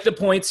 I like the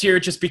points here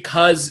just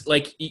because,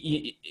 like,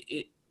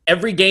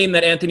 every game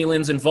that Anthony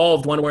Lynn's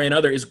involved one way or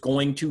another is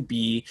going to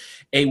be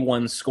a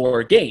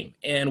 1-score game.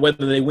 And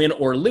whether they win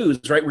or lose,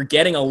 right, we're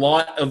getting a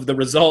lot of the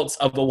results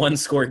of a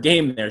 1-score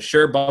game there.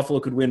 Sure,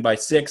 Buffalo could win by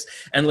 6.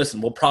 And listen,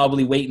 we'll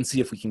probably wait and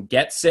see if we can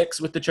get 6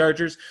 with the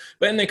Chargers.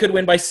 But then they could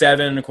win by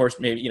 7, of course,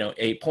 maybe, you know,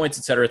 8 points,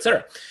 et cetera, et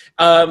cetera.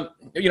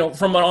 You know,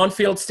 from an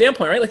on-field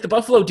standpoint, right, like the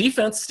Buffalo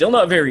defense, still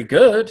not very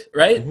good,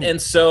 right?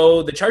 And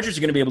so the Chargers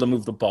are going to be able to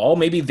move the ball.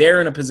 Maybe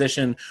they're in a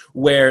position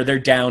where they're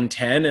down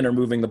 10 and are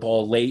moving the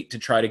ball late to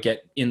try to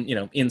get in, you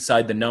know,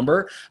 inside the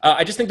number.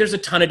 I just think there's a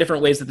ton of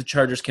different ways that the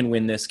Chargers can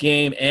win this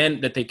game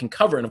and that they can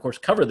cover, and of course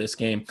cover this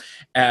game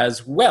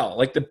as well.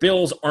 Like, the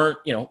Bills aren't,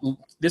 you know,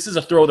 this is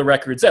a throw the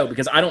records out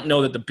because I don't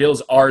know that the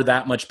Bills are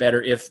that much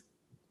better if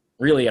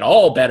really at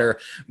all better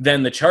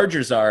than the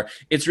Chargers are.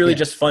 It's really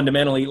just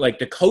fundamentally like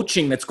the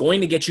coaching that's going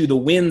to get you the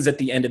wins at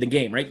the end of the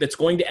game, right? That's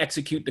going to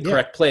execute the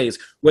correct plays,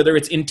 whether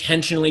it's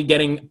intentionally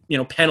getting,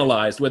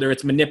 penalized, whether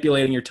it's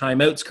manipulating your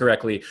timeouts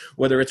correctly,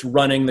 whether it's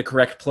running the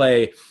correct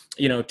play,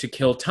 to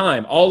kill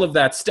time. All of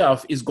that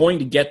stuff is going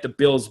to get the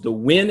Bills the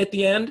win at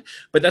the end,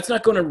 but that's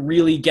not going to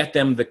really get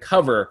them the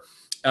cover.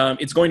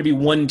 It's going to be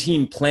one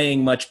team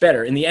playing much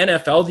better. In the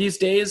NFL these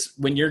days,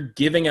 when you're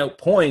giving out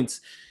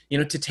points,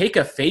 to take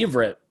a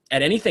favorite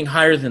at anything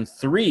higher than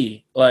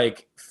 3,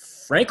 like,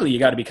 frankly, you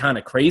got to be kind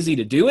of crazy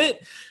to do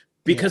it,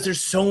 because there's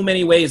so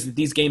many ways that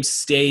these games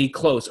stay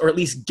close, or at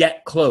least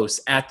get close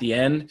at the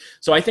end.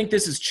 So I think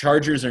this is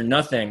Chargers or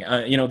nothing.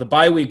 The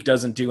bye week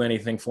doesn't do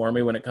anything for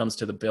me when it comes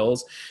to the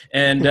Bills.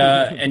 And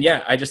I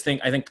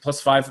think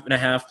plus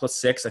 5.5, plus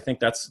 6. I think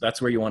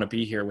that's where you want to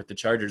be here with the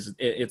Chargers.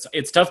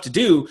 It's tough to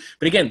do,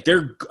 but again,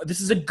 this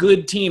is a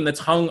good team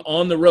that's hung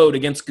on the road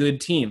against good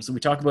teams. So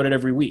we talk about it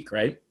every week,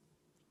 right?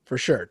 For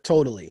sure,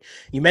 totally.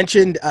 You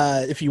mentioned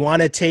if you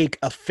want to take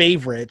a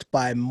favorite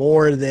by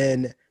more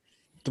than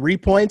 3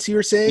 points, you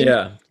were saying?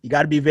 Yeah. You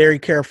got to be very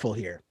careful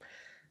here.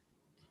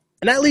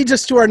 And that leads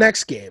us to our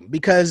next game,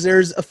 because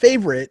there's a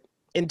favorite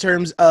in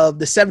terms of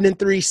the 7-3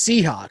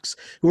 Seahawks,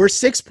 who are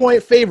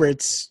 6-point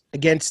favorites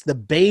against the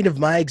bane of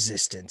my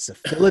existence, the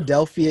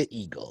Philadelphia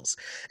Eagles.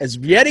 As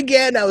yet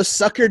again, I was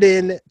suckered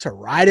in to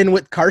ride in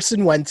with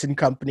Carson Wentz and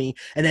company,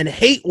 and then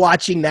hate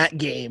watching that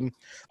game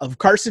of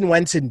Carson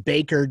Wentz and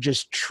Baker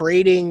just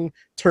trading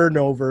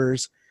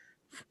turnovers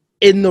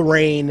in the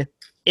rain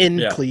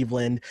in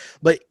Cleveland.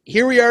 But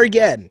here we are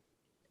again,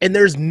 and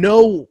there's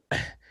no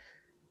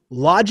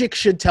logic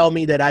should tell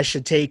me that I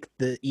should take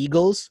the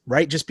Eagles,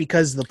 right? Just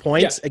because the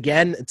points,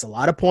 again, it's a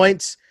lot of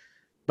points,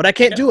 but I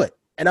can't do it,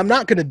 and I'm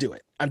not going to do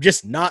it. I'm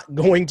just not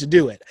going to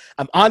do it.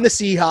 I'm on the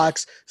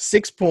Seahawks,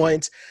 6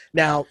 points.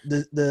 Now,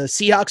 the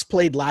Seahawks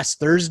played last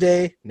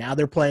Thursday. Now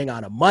they're playing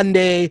on a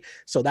Monday,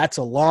 so that's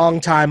a long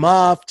time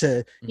off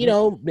to,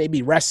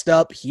 maybe rest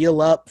up,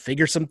 heal up,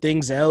 figure some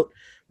things out.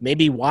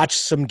 Maybe watch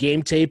some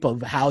game tape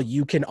of how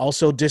you can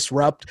also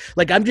disrupt.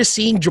 Like, I'm just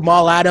seeing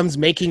Jamal Adams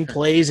making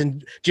plays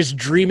and just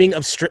dreaming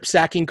of strip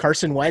sacking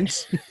Carson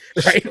Wentz,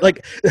 right?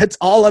 Like, that's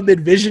all I'm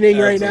envisioning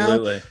right now.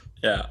 Absolutely.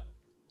 Yeah.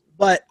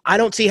 But I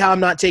don't see how I'm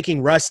not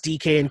taking Russ,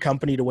 DK, and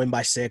company to win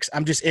by 6.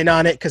 I'm just in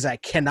on it because I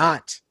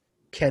cannot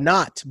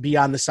be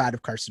on the side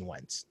of Carson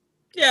Wentz.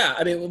 Yeah,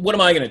 I mean, what am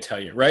I going to tell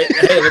you, right?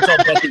 Hey, let's all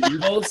bet the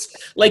Eagles.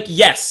 Like,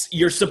 yes,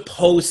 you're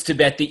supposed to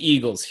bet the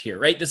Eagles here,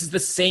 right? This is the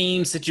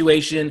same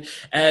situation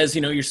as,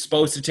 you're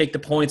supposed to take the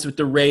points with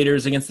the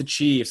Raiders against the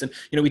Chiefs. And,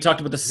 we talked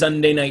about the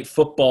Sunday night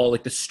football,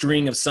 like the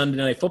string of Sunday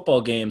night football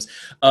games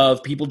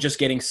of people just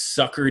getting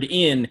suckered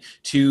in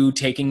to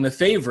taking the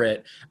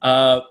favorite.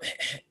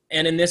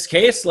 And in this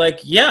case,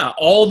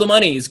 all the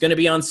money is going to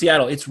be on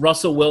Seattle. It's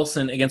Russell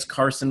Wilson against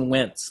Carson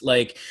Wentz.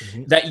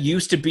 That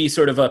used to be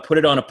sort of a put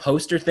it on a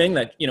poster thing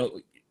that,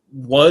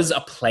 was a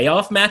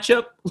playoff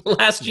matchup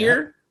last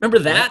year. Remember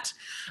that?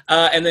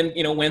 And then,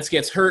 Wentz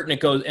gets hurt and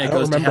it goes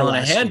to hell in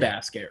a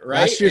handbasket,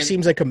 right? Last year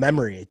seems like a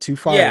memory, too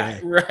far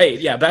away. Right.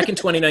 Yeah, back in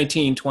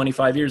 2019,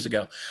 25 years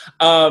ago.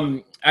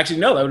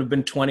 Actually, no, that would have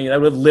been 20. That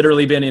would have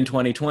literally been in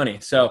 2020.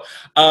 So,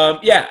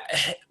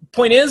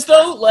 point is,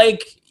 though,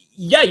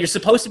 you're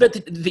supposed to bet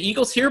the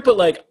Eagles here,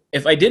 but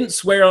if I didn't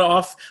swear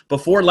off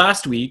before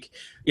last week,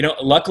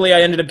 luckily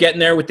I ended up getting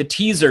there with the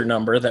teaser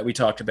number that we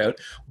talked about.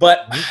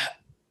 But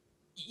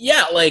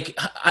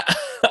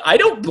I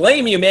don't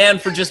blame you, man,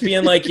 for just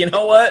being like, you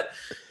know what?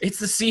 It's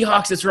the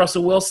Seahawks. It's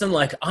Russell Wilson.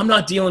 I'm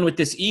not dealing with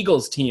this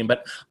Eagles team,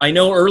 but I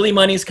know early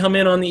money's come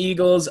in on the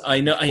Eagles.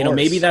 I know,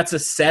 maybe that's a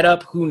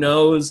setup. Who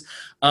knows?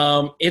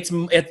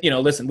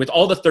 Listen, with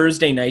all the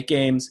Thursday night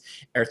games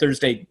or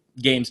Thursday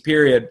games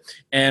period,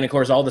 and of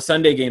course all the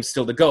Sunday games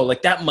still to go,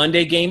 that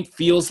Monday game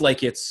feels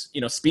like it's,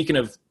 speaking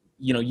of,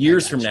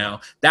 years from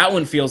now, that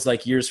one feels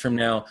like years from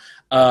now.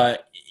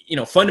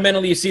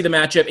 Fundamentally you see the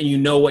matchup and you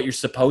know what you're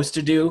supposed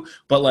to do,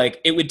 but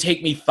it would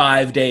take me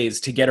 5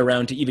 days to get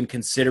around to even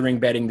considering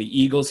betting the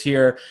Eagles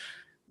here.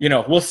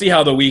 We'll see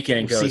how the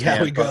weekend goes. See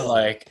how we go.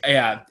 But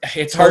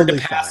it's hard to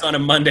pass on a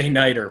Monday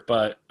nighter,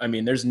 but I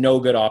mean, there's no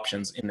good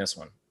options in this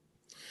one.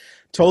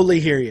 Totally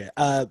hear you.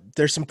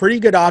 There's some pretty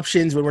good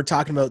options when we're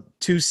talking about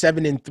 2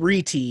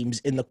 7-3 teams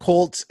in the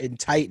Colts and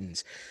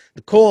Titans.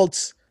 The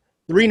Colts,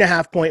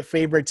 3.5-point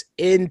favorites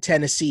in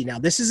Tennessee. Now,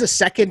 this is the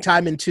second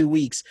time in 2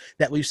 weeks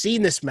that we've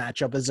seen this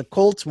matchup, as the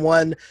Colts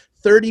won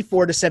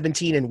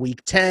 34-17 in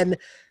Week 10.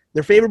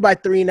 They're favored by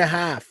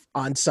 3.5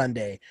 on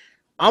Sunday.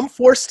 I'm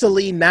forced to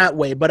lean that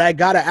way, but I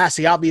got to ask,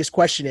 the obvious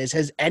question is,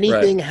 has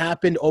anything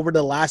happened over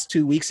the last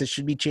 2 weeks that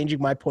should be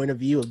changing my point of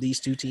view of these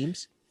two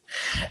teams?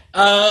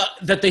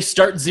 That they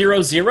start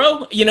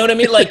 0-0. You know what I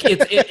mean?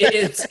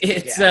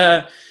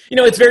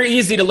 It's very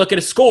easy to look at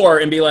a score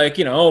and be like,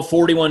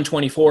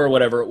 41-24 or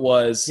whatever it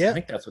was. I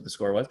think that's what the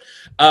score was.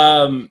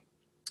 And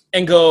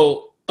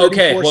go,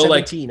 okay, well,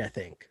 17, I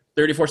think.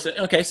 34,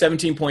 okay,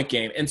 17-point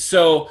game. And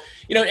so,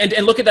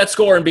 and look at that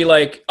score and be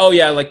like, oh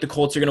yeah, like the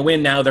Colts are going to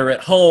win now. They're at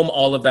home,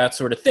 all of that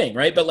sort of thing,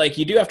 right? But like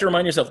you do have to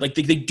remind yourself, like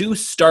they do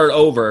start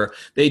over.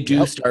 They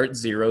do start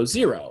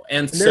 0-0.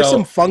 And so there's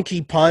some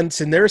funky punts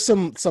and there's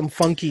some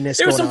funkiness.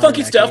 There was some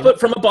funky stuff, but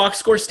from a box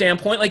score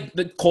standpoint, like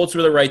the Colts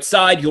were the right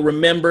side. You'll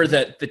remember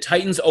that the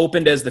Titans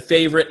opened as the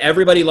favorite.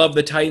 Everybody loved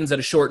the Titans at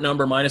a short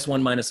number,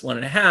 -1,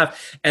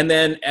 -1.5. And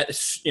then,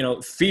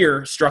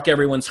 fear struck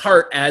everyone's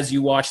heart as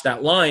you watch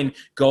that line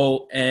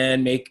go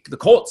and make the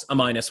Colts a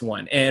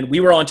 -1. And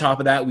we were on top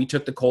of that. We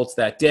took the Colts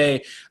that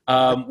day.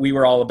 We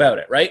were all about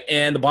it, right?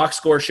 And the box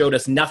score showed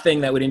us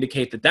nothing that would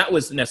indicate that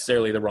was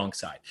necessarily the wrong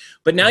side.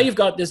 But now you've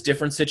got this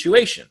different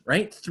situation,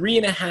 right?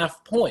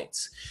 3.5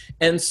 points.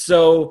 And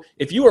so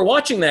if you were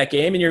watching that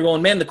game and you're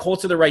going, man, the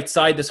Colts are the right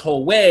side this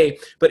whole way,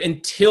 but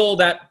until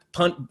that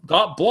punt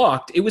got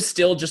blocked, it was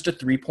still just a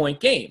 3-point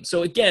game.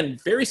 So again,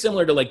 very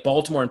similar to like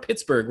Baltimore and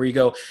Pittsburgh, where you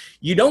go,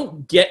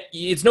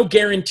 it's no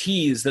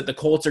guarantees that the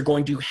Colts are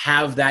going to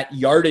have that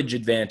yardage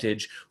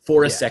advantage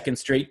for a second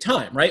straight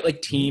time, right?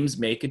 Like teams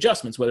make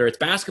adjustments, whether it's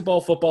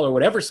basketball, football, or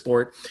whatever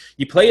sport.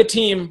 You play a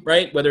team,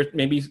 right? Whether it's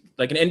maybe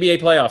like an NBA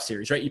playoff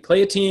series, right? You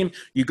play a team,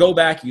 you go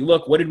back, you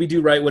look, what did we do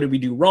right? What did we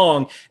do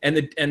wrong? And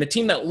the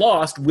team that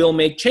lost will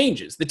make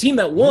changes. The team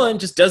that won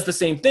just does the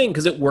same thing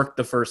because it worked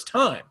the first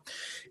time.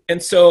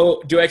 And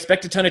so do I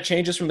expect a ton of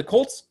changes from the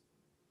Colts?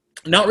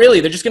 Not really.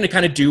 They're just going to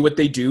kind of do what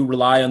they do,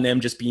 rely on them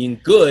just being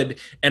good,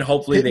 and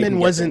hopefully Pittman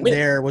wasn't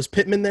there. Was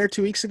Pittman there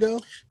 2 weeks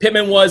ago?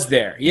 Pittman was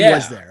there. Yeah. He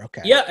was there.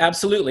 Okay. Yeah,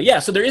 absolutely. Yeah.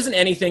 So there isn't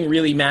anything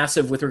really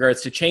massive with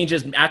regards to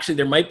changes. Actually,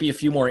 there might be a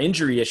few more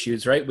injury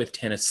issues, right, with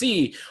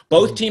Tennessee.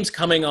 Both teams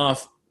coming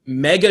off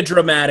mega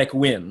dramatic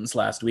wins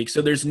last week.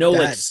 So there's no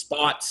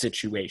spot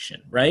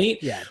situation, right?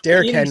 Yeah.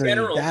 Derrick Henry,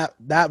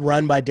 that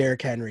run by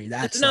Derrick Henry,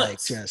 that's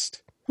like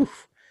just... Whew.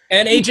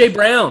 And A.J.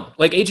 Brown.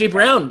 Like, A.J.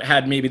 Brown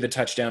had maybe the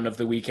touchdown of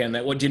the weekend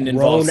that didn't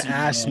involve...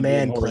 Grown-ass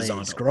man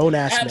plays.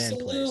 Grown-ass man plays.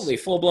 Absolutely.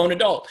 Full-blown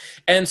adult.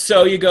 And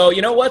so you go,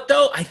 you know what,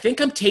 though? I think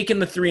I'm taking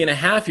the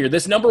 3.5 here.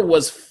 This number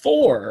was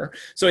 4.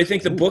 So I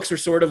think the books are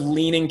sort of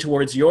leaning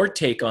towards your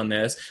take on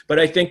this. But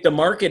I think the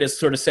market has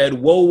sort of said,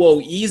 whoa,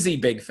 easy,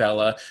 big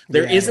fella.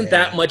 There isn't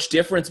that much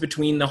difference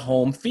between the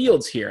home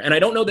fields here. And I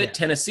don't know that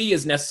Tennessee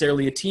is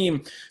necessarily a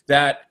team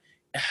that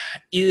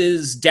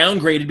is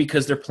downgraded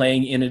because they're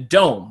playing in a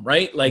dome,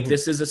 right? Like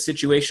this is a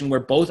situation where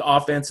both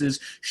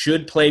offenses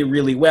should play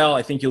really well.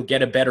 I think you'll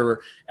get a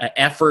better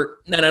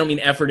effort. And I don't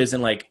mean effort as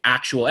in like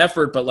actual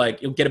effort, but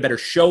like you'll get a better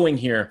showing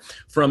here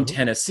from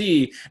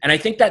Tennessee. And I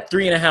think that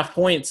 3.5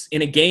 points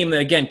in a game that,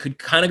 again, could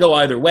kind of go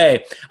either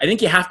way. I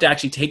think you have to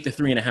actually take the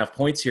 3.5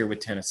 points here with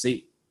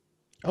Tennessee.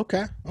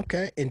 Okay.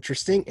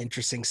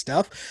 Interesting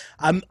stuff.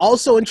 I'm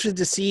also interested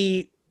to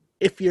see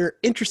if you're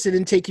interested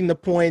in taking the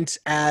points,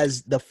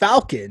 as the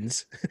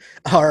Falcons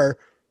are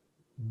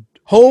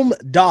home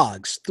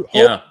dogs,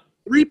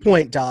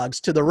 3-point dogs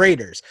to the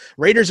Raiders.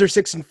 Raiders are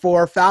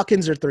 6-4,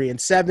 Falcons are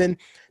 3-7.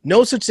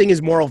 No such thing as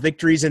moral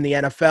victories in the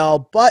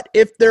NFL, but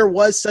if there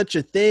was such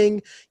a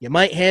thing, you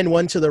might hand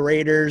one to the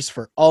Raiders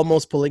for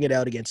almost pulling it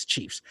out against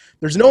Chiefs.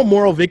 There's no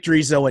moral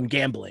victories, though, in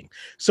gambling.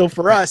 So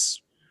for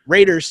us,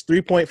 Raiders,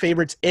 3-point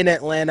favorites in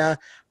Atlanta.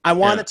 I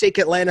want to take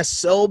Atlanta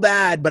so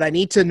bad, but I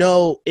need to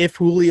know if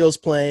Julio's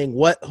playing,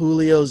 what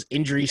Julio's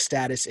injury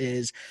status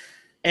is.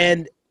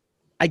 And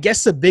I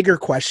guess the bigger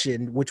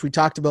question, which we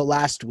talked about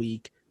last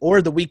week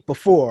or the week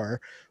before,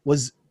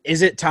 was,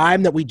 is it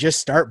time that we just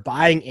start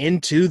buying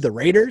into the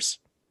Raiders?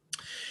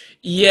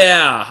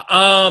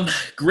 Yeah.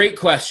 Great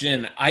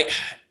question.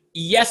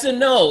 Yes and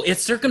no.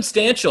 It's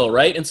circumstantial,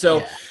 right? And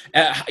so,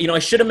 I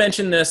should have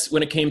mentioned this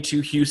when it came to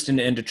Houston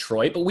and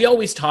Detroit, but we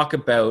always talk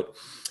about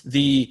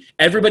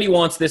everybody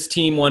wants this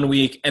team one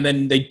week and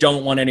then they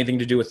don't want anything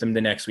to do with them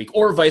the next week,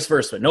 or vice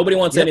versa. Nobody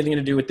wants anything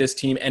to do with this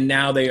team and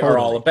now they are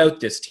all about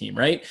this team,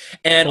 right?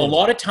 And a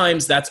lot of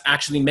times that's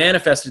actually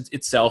manifested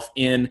itself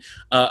in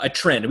a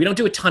trend. We don't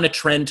do a ton of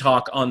trend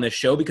talk on this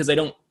show because I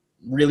don't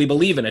really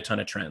believe in a ton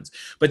of trends.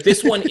 But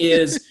this one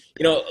is,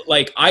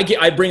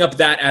 I bring up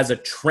that as a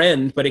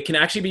trend, but it can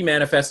actually be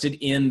manifested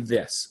in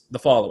the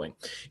following.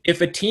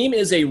 If a team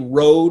is a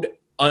road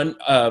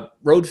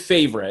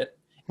favorite,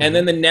 and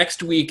then the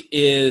next week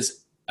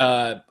is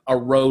a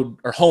road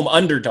or home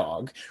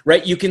underdog,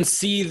 right? You can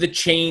see the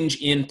change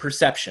in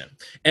perception.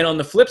 And on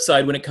the flip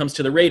side, when it comes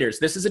to the Raiders,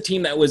 this is a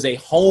team that was a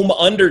home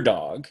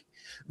underdog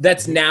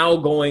that's now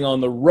going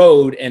on the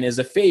road and is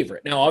a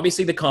favorite. Now,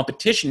 obviously, the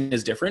competition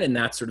is different, and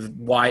that's sort of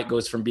why it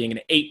goes from being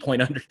an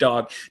 8-point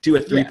underdog to a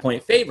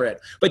 3-point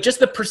favorite. But just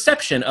the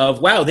perception of,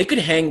 wow, they could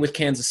hang with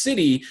Kansas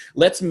City.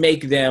 Let's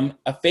make them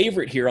a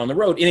favorite here on the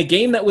road in a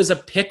game that was a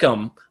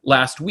pick'em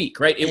last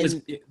week, right? It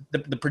was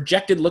the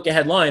projected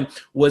look-ahead line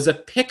was a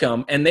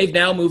pick'em, and they've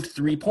now moved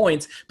 3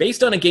 points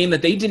based on a game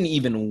that they didn't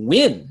even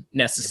win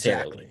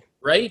necessarily. Exactly.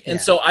 Right? And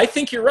so I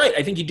think you're right.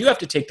 I think you do have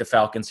to take the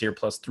Falcons here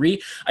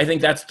 +3. I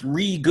think that's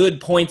 3 good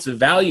points of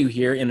value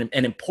here and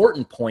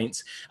important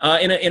points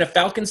in a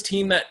Falcons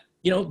team that,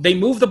 they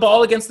moved the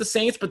ball against the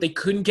Saints, but they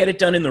couldn't get it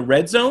done in the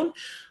red zone.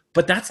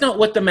 But that's not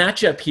what the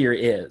matchup here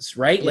is,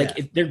 right? Yeah.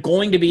 Like they're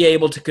going to be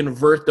able to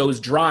convert those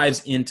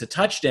drives into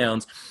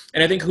touchdowns.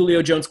 And I think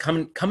Julio Jones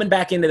coming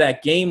back into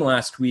that game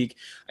last week,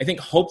 I think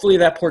hopefully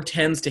that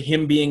portends to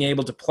him being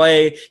able to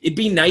play. It'd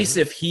be nice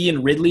if he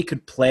and Ridley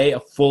could play a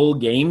full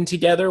game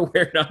together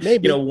where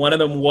one of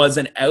them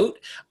wasn't out.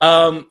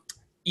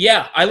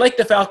 Yeah, I like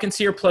the Falcons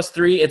here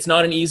 +3. It's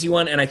not an easy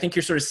one, and I think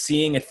you're sort of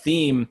seeing a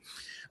theme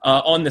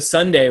on the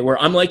Sunday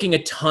where I'm liking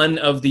a ton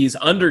of these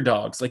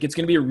underdogs. Like it's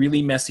going to be a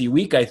really messy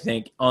week, I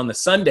think, on the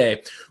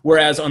Sunday.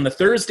 Whereas on the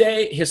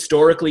Thursday,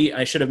 historically,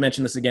 I should have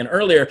mentioned this again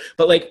earlier,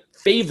 but like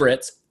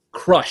favorites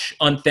crush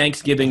on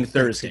Thanksgiving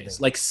Thursdays,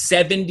 like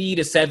 70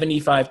 to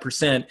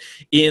 75%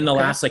 in the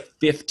last like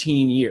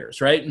 15 years,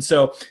 right? And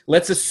so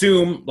let's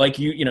assume like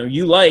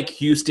you like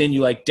Houston, you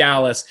like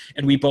Dallas,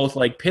 and we both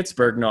like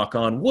Pittsburgh, knock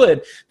on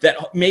wood,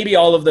 that maybe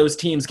all of those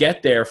teams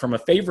get there from a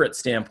favorite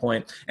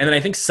standpoint. And then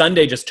I think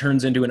Sunday just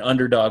turns into an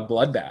underdog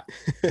bloodbath.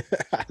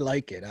 I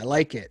like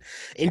it.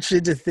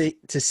 Interested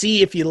to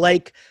see if you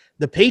like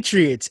the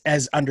Patriots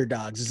as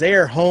underdogs.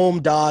 They're home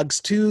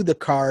dogs to the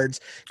Cards.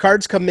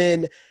 Cards come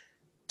in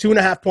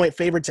 2.5-point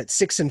favorites at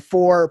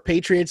 6-4.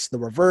 Patriots, the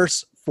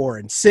reverse,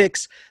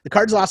 4-6. The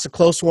Cards lost a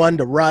close one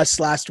to Russ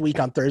last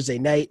week on Thursday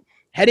night,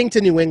 heading to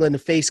New England to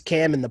face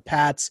Cam and the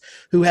Pats,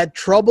 who had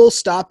trouble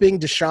stopping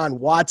Deshaun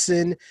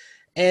Watson.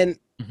 And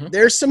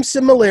there's some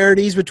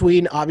similarities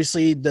between,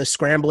 obviously, the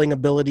scrambling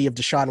ability of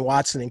Deshaun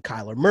Watson and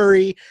Kyler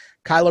Murray.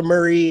 Kyler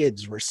Murray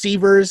is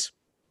receivers.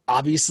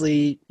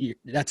 Obviously,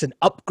 that's an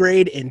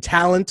upgrade in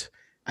talent.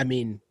 I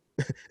mean,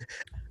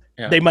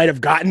 they might have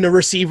gotten a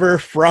receiver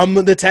from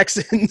the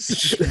Texans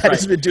that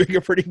has been doing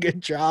a pretty good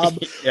job.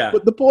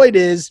 But the point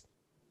is,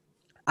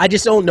 I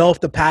just don't know if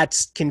the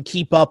Pats can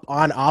keep up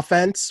on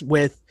offense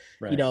with,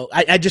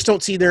 I just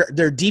don't see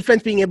their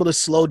defense being able to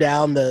slow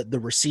down the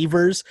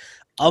receivers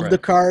of the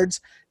Cards.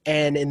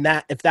 And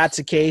if that's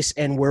the case,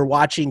 and we're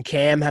watching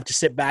Cam have to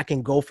sit back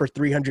and go for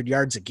 300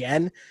 yards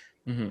again,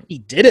 he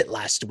did it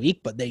last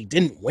week, but they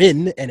didn't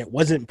win, and it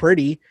wasn't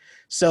pretty.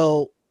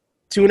 So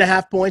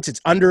 2.5 points, it's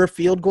under a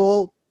field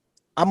goal.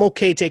 I'm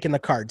okay taking the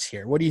Cards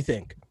here. What do you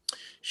think?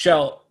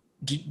 Shell,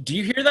 do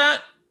you hear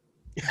that?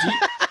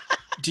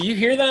 Do you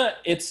hear that?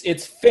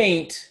 It's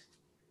faint.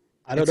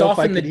 I don't know off if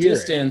I in the could hear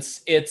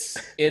distance.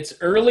 It's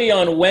early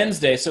on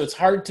Wednesday, so it's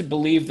hard to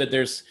believe that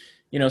there's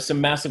some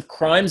massive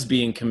crimes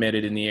being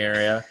committed in the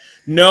area.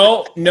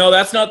 No,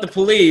 that's not the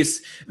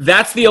police.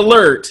 That's the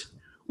alert.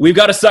 We've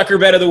got a sucker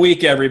bet of the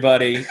week,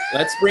 everybody.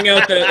 Let's bring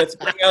out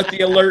the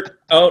alert.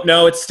 Oh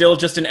no, it's still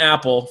just an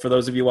apple. For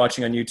those of you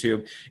watching on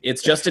YouTube,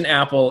 it's just an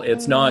apple.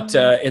 It's not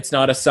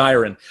a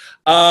siren.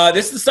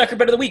 This is the sucker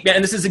bet of the week, man,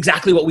 and this is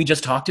exactly what we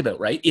just talked about,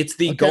 right? It's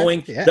the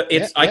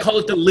I call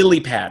it the lily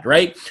pad,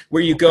 right?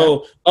 Where you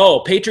go,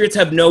 Patriots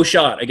have no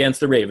shot against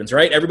the Ravens,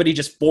 right? Everybody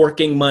just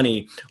forking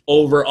money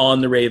over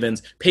on the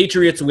Ravens.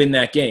 Patriots win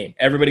that game.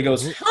 Everybody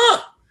goes,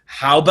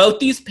 how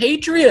about these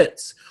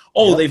Patriots?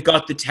 They've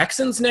got the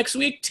Texans next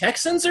week.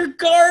 Texans are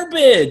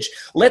garbage.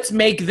 Let's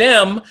make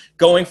them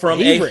going from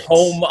favorites, a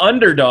home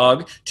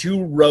underdog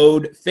to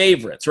road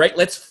favorites, right?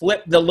 Let's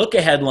flip the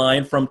look-ahead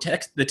line from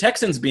the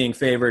Texans being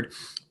favored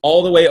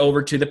all the way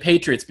over to the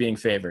Patriots being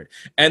favored.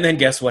 And then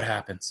guess what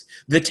happens?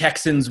 The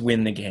Texans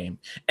win the game.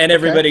 And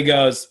everybody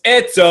goes,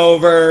 it's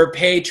over.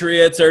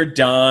 Patriots are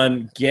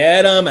done.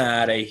 Get them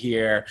out of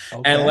here.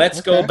 And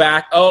let's go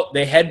back.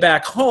 They head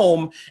back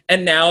home.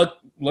 And now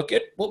look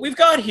at what we've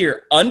got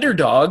here.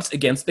 Underdogs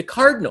against the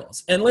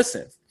Cardinals. And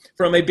listen,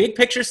 from a big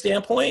picture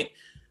standpoint,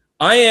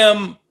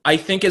 I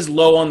think as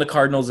low on the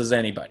Cardinals as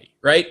anybody,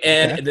 right?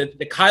 And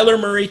the Kyler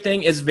Murray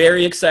thing is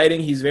very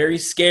exciting. He's very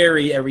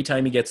scary every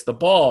time he gets the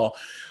ball.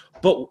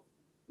 But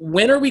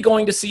when are we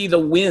going to see the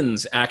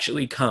wins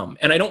actually come?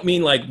 And I don't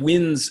mean like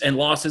wins and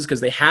losses,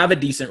 because they have a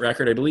decent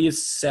record. I believe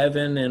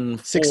 7-4,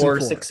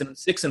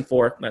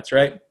 6-4. That's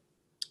right.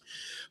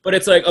 But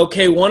it's like,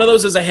 okay, one of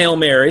those is a Hail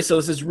Mary, so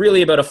this is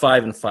really about a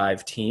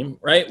 5-5 team,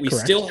 right? We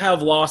still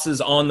have losses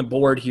on the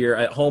board here,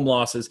 at home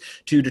losses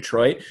to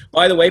Detroit.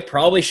 By the way,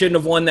 probably shouldn't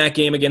have won that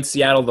game against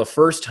Seattle the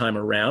first time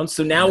around.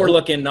 So now we're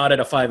looking not at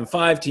a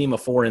 5-5 team, a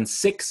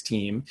 4-6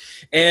 team.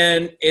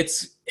 And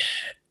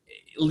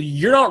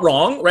you're not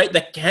wrong, right?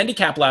 The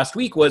handicap last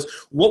week was,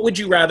 what would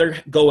you rather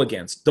go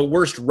against? The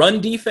worst run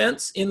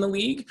defense in the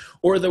league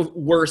or the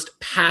worst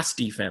pass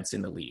defense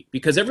in the league?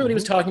 Because everybody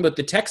was talking about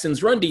the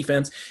Texans' run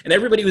defense, and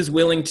everybody was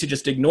willing to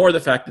just ignore the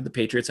fact that the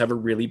Patriots have a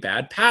really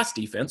bad pass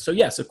defense. So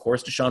yes, of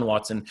course, Deshaun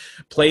Watson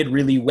played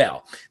really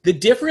well. The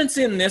difference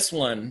in this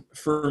one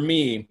for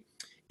me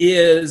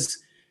is,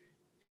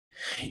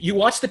 you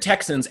watch the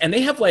Texans, and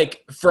they have,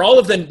 like, for all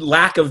of the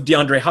lack of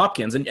DeAndre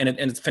Hopkins, and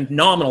it's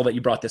phenomenal that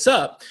you brought this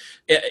up,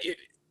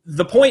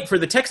 the point for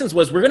the Texans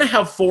was, we're going to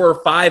have 4 or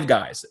 5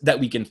 guys that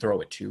we can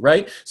throw it to,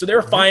 right? So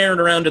they're firing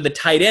around to the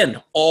tight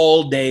end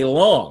all day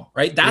long,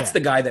 right? That's the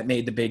guy that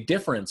made the big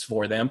difference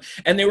for them.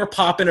 And they were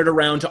popping it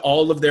around to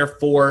all of their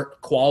 4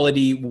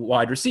 quality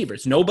wide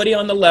receivers. Nobody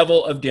on the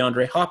level of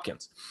DeAndre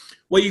Hopkins.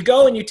 Well, you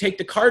go and you take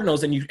the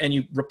Cardinals and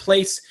you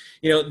replace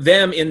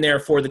them in there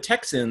for the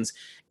Texans,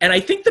 And I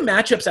think the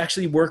matchups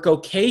actually work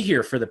okay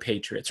here for the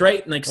Patriots,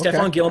 right? Like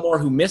Stephon Gilmore,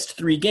 who missed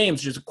 3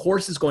 games, which of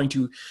course is going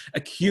to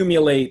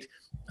accumulate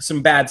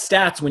some bad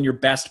stats when your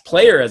best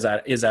player is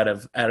out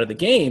of the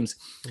games.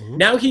 Mm-hmm.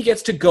 Now he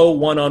gets to go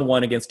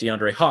one-on-one against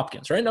DeAndre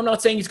Hopkins, right? And I'm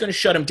not saying he's going to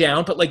shut him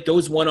down, but like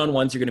those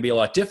one-on-ones are going to be a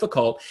lot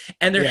difficult.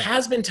 And there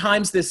has been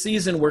times this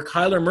season where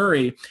Kyler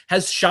Murray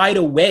has shied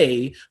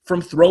away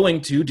from throwing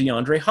to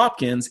DeAndre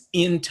Hopkins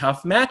in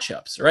tough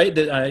matchups, right?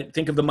 I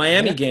think of the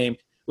Miami game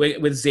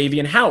with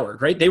Xavier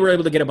Howard, right? They were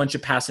able to get a bunch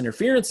of pass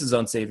interferences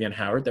on Xavier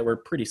Howard that were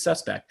pretty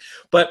suspect.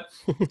 But,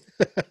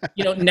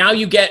 now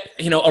you get,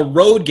 a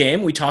road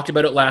game. We talked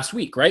about it last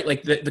week, right?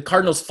 Like the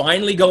Cardinals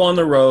finally go on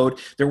the road.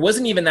 There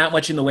wasn't even that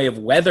much in the way of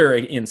weather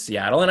in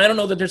Seattle. And I don't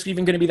know that there's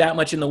even going to be that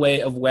much in the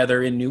way of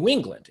weather in New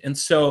England. And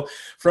so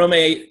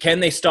can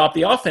they stop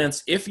the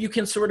offense? If you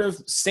can sort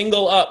of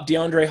single up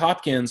DeAndre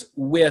Hopkins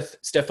with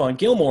Stephon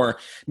Gilmore,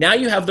 now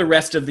you have the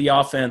rest of the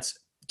offense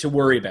to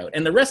worry about.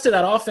 And the rest of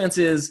that offense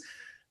is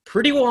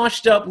pretty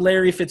washed up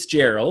Larry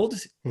Fitzgerald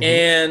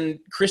and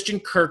Christian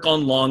Kirk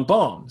on long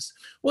bombs.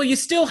 Well, you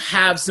still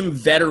have some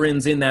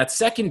veterans in that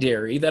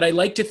secondary that I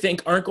like to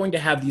think aren't going to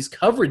have these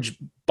coverage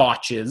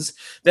botches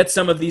that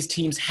some of these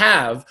teams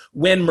have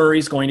when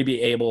Murray's going to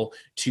be able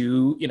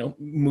to,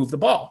 move the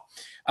ball.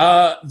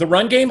 The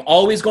run game,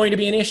 always going to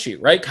be an issue,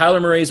 right?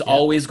 Kyler Murray is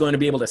always going to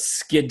be able to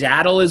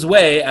skedaddle his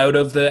way out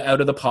of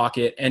the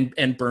pocket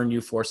and burn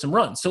you for some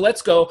runs. So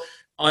let's go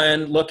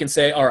and look and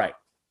say, all right,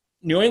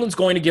 New England's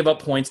going to give up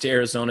points to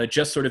Arizona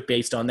just sort of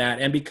based on that,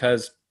 and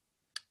because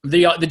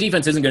the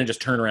defense isn't going to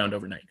just turn around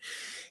overnight.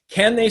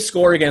 Can they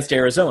score against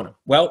Arizona?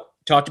 Well,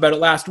 talked about it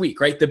last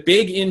week, right? The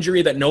big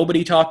injury that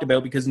nobody talked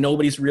about because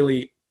nobody's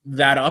really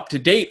that up to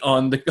date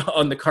on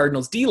the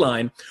Cardinals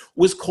D-line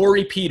was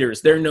Corey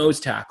Peters, their nose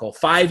tackle,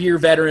 5-year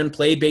veteran,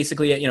 played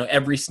basically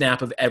every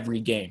snap of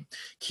every game.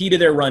 Key to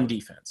their run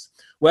defense.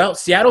 Well,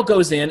 Seattle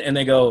goes in and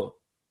they go,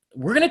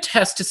 we're going to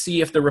test to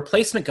see if the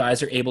replacement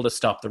guys are able to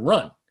stop the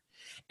run.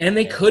 And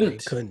they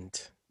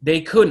couldn't. They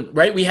couldn't,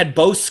 right? We had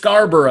Bo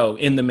Scarborough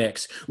in the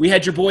mix. We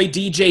had your boy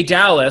DJ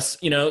Dallas,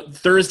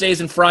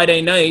 Thursdays and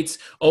Friday nights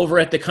over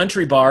at the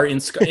Country Bar in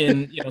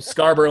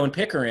Scarborough and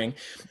Pickering.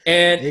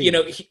 And,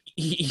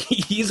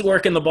 he's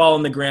working the ball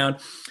on the ground.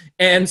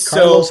 And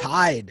Carlos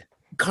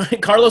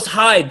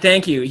Hyde,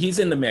 thank you. He's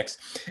in the mix.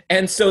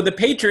 And so the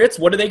Patriots,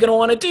 what are they going to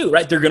want to do,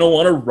 right? They're going to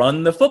want to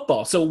run the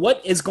football. So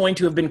what is going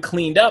to have been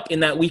cleaned up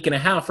in that week and a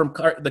half from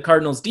the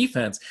Cardinals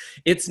defense?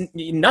 It's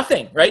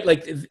nothing, right?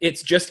 Like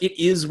it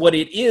is what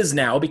it is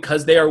now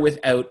because they are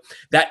without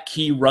that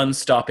key run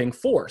stopping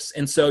force.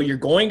 And so you're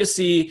going to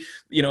see,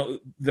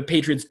 the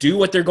Patriots do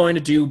what they're going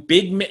to do.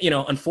 Big,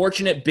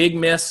 unfortunate big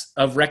miss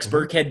of Rex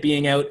Burkhead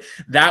being out.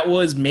 That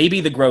was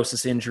maybe the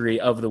grossest injury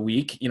of the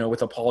week,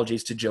 with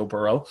apologies to Joe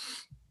Burrow.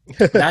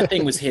 That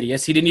thing was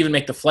hideous. He didn't even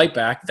make the flight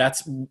back.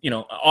 That's,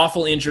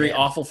 awful injury,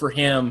 awful for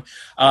him.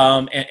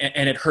 And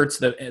it hurts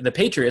the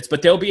Patriots,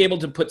 but they'll be able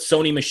to put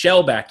Sony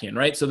Michel back in,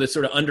 right? So the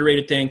sort of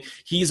underrated thing,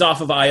 he's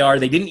off of IR.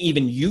 They didn't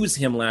even use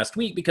him last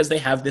week because they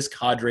have this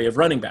cadre of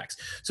running backs.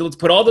 So let's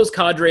put all those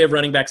cadre of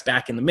running backs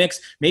back in the mix.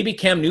 Maybe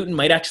Cam Newton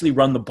might actually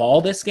run the ball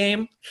this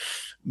game.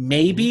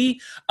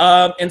 Maybe.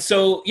 And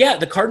so,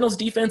 the Cardinals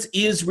defense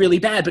is really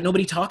bad, but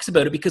nobody talks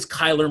about it because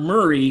Kyler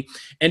Murray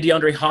and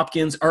DeAndre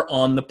Hopkins are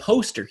on the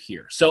poster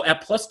here. So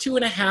at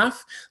 +2.5,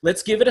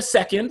 let's give it a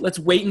second. Let's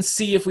wait and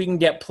see if we can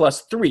get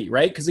 +3,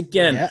 right? Because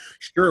again,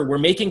 sure, we're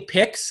making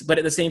picks, but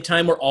at the same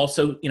time, we're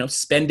also,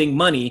 spending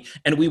money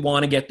and we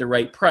want to get the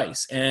right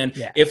price. And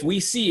if we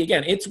see,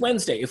 again, it's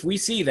Wednesday, if we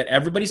see that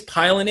everybody's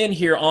piling in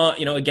here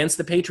on, against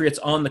the Patriots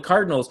on the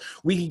Cardinals,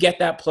 we can get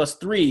that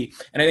 +3.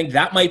 And I think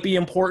that might be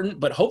important,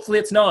 but hopefully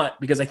it's not,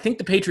 because I think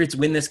the Patriots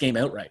win this game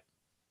outright.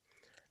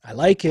 I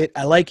like it.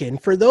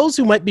 And for those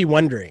who might be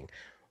wondering,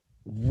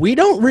 we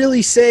don't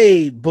really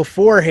say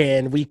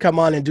beforehand we come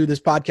on and do this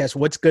podcast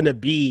what's going to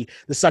be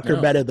the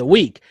sucker bet of the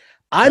week.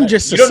 You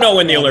don't know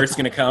when the alert's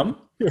going to come.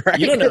 Right?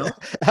 You don't know.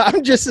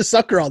 I'm just a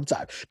sucker all the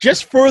time.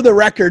 Just for the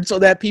record, so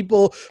that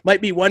people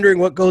might be wondering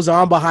what goes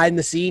on behind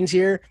the scenes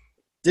here.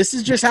 This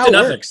is just how it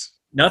works.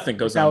 Nothing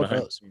goes on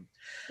behind the scenes.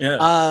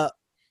 Yeah.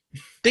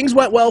 Things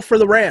went well for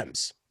the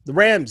Rams. The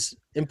Rams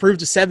improved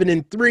to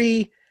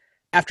 7-3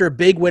 after a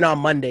big win on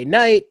Monday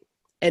night,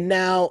 and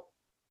now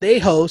they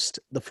host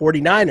the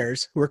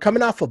 49ers, who are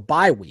coming off a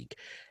bye week.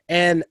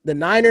 And the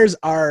Niners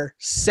are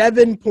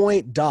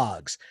 7-point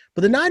dogs.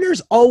 But the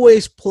Niners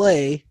always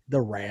play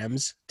the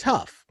Rams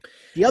tough.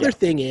 The other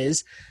thing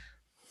is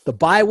the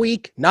bye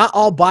week, not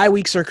all bye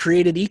weeks are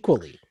created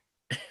equally.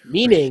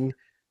 Meaning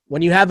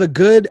when you have a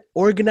good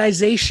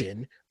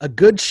organization, a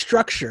good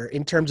structure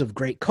in terms of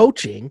great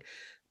coaching,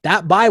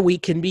 that bye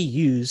week can be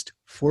used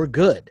for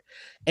good.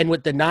 And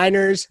with the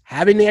Niners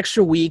having the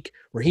extra week,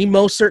 Raheem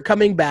Mostert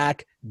coming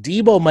back,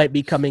 Debo might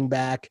be coming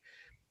back,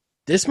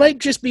 this might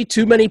just be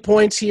too many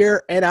points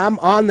here, and I'm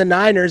on the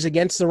Niners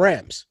against the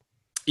Rams.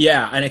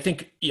 Yeah, and I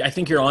think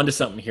you're onto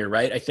something here,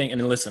 right? I think,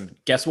 and listen,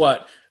 guess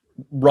what?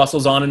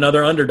 Russell's on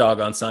another underdog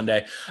on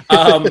Sunday.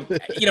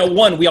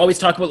 We always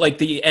talk about like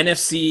the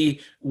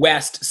NFC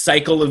West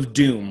cycle of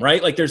doom,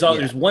 right? Like there's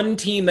one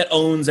team that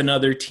owns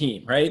another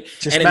team, right?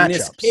 Just and matchups. In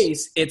this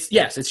case,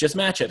 it's just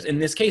matchups. In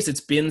this case,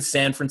 it's been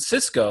San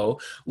Francisco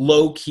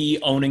low key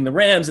owning the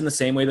Rams in the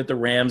same way that the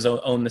Rams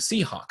own the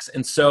Seahawks.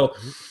 And so,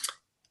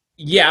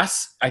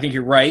 yes, I think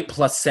you're right.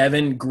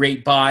 +7,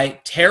 great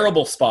buy.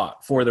 Terrible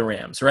spot for the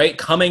Rams, right?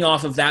 Coming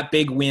off of that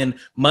big win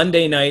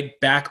Monday night,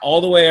 back all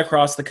the way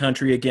across the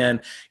country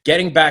again,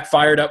 getting back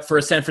fired up for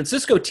a San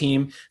Francisco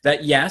team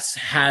that, yes,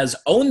 has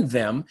owned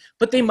them,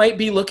 but they might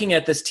be looking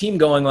at this team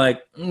going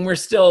like, we're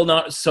still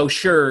not so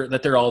sure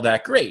that they're all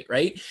that great,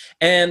 right?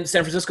 And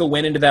San Francisco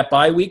went into that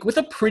bye week with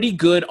a pretty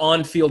good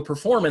on-field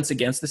performance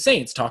against the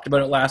Saints. Talked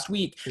about it last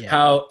week,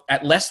 how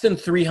at less than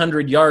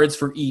 300 yards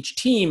for each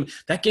team,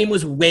 that game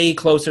was way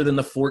closer than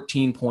the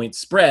 14-point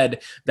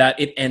spread that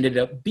it ended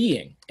up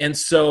being. And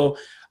so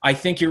I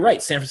think you're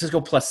right. San Francisco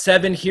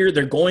 +7 here.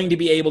 They're going to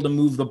be able to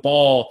move the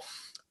ball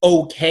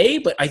okay,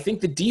 but I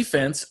think the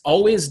defense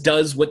always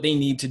does what they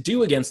need to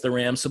do against the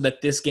Rams so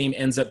that this game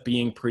ends up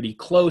being pretty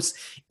close.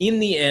 In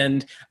the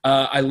end,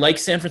 I like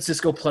San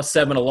Francisco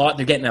 +7 a lot.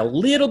 They're getting a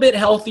little bit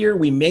healthier.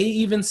 We may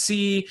even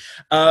see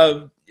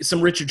some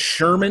Richard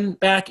Sherman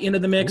back into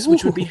the mix,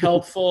 which would be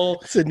helpful.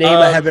 It's a name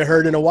I haven't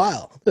heard in a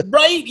while.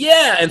 Right,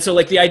 yeah. And so,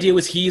 like, the idea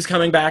was he's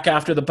coming back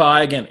after the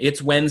bye. Again,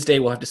 it's Wednesday.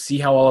 We'll have to see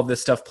how all of this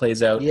stuff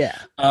plays out. Yeah.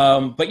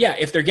 But, yeah,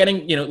 if they're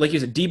getting, like you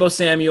said, Deebo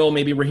Samuel,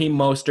 maybe Raheem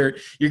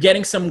Mostert, you're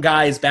getting some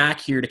guys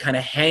back here to kind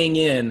of hang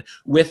in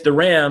with the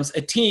Rams,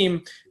 a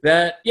team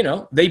that,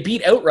 they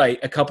beat outright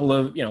a couple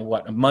of,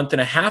 a month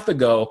and a half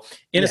ago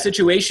in a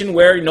situation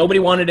where nobody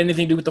wanted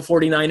anything to do with the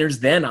 49ers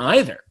then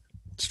either.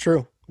 It's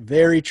true.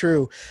 Very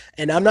true.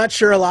 And I'm not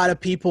sure a lot of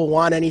people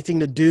want anything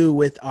to do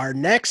with our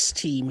next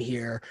team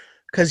here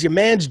because your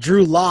man's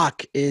Drew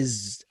Lock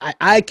is –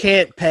 I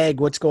can't peg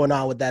what's going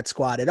on with that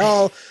squad at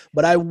all,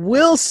 but I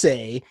will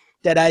say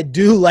that I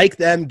do like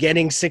them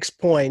getting 6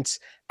 points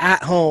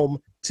at home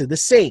to the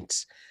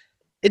Saints.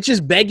 It's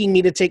just begging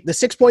me to take – the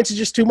 6 points is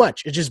just too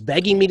much. It's just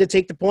begging me to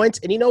take the points.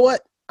 And you know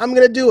what? I'm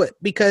going to do it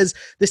because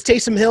this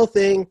Taysom Hill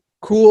thing,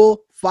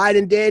 cool, fine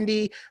and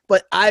dandy,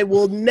 but I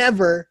will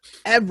never,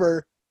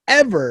 ever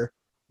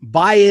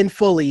buy in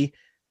fully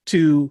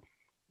to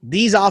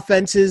these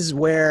offenses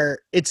where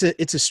it's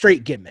a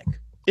straight gimmick.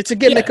 It's a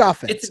gimmick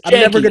offense. I'm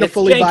never going to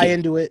fully buy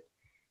into it.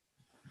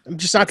 I'm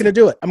just not going to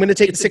do it. I'm going to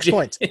take the 6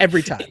 points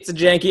every time. It's a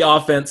janky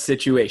offense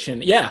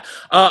situation. Yeah,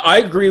 I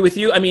agree with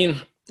you. I mean,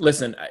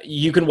 listen,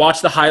 you can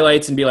watch the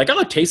highlights and be like,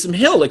 oh, Taysom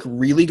Hill like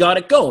really got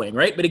it going,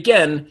 right? But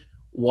again,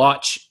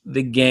 watch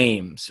the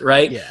games,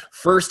 right? Yeah.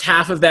 First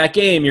half of that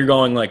game, you're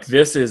going like,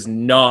 this is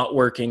not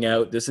working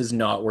out. This is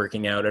not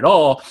working out at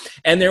all.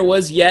 And there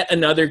was yet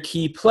another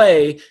key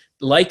play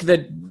like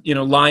the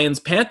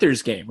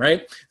Lions-Panthers game,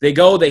 right? They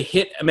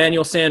hit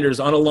Emmanuel Sanders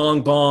on a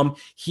long bomb.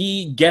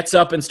 He gets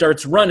up and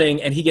starts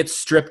running, and he gets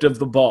stripped of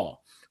the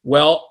ball.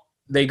 Well,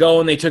 they go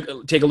and they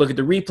take a look at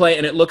the replay,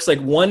 and it looks like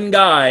one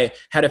guy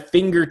had a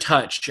finger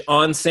touch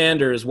on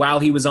Sanders while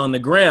he was on the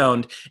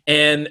ground,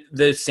 and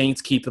the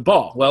Saints keep the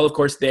ball. Well, of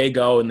course, they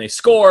go and they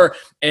score,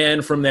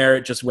 and from there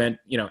it just went,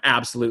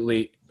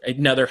 absolutely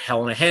another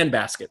hell in a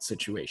handbasket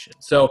situation.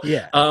 So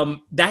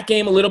that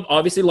game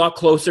obviously a lot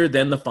closer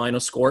than the final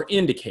score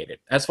indicated.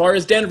 As far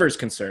as Denver's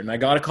concerned, I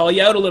got to call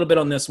you out a little bit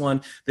on this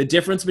one. The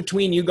difference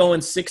between you going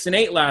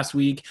 6-8 last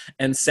week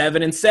and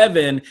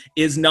 7-7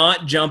 is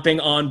not jumping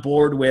on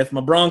board with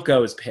my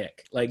Broncos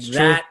pick. Like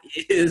that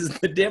is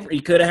the difference.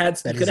 You could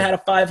have had a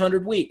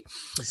 500 week.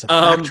 It's a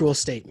factual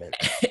statement.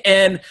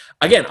 And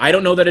again, I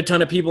don't know that a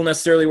ton of people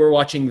necessarily were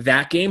watching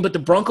that game, but the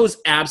Broncos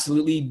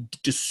absolutely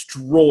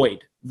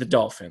destroyed the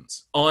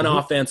Dolphins on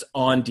offense,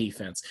 on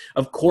defense.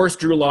 Of course,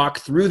 Drew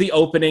Lock threw the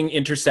opening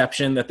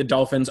interception that the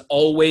Dolphins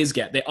always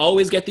get. They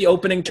always get the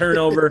opening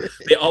turnover.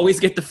 They always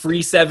get the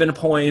free 7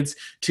 points.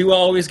 Tua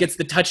always gets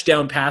the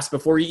touchdown pass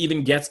before he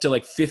even gets to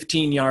like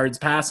 15 yards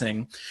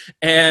passing.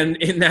 And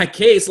in that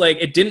case, like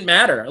it didn't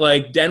matter.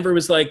 Like Denver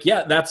was like,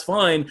 yeah, that's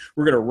fine.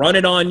 We're going to run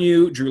it on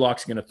you. Drew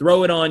Lock's going to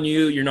throw it on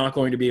you. You're not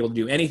going to be able to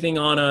do anything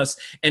on us.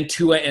 And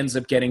Tua ends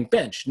up getting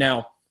benched.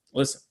 Now,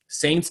 listen,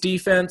 Saints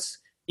defense,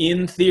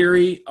 in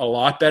theory, a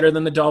lot better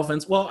than the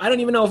Dolphins. Well, I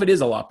don't even know if it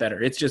is a lot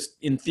better. It's just,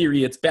 in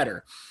theory, it's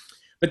better.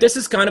 But this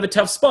is kind of a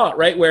tough spot,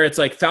 right? Where it's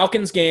like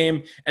Falcons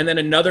game and then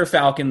another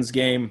Falcons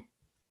game,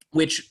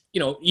 which,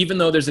 even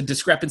though there's a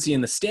discrepancy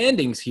in the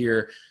standings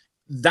here,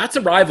 that's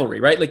a rivalry,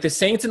 right? Like the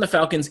Saints and the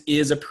Falcons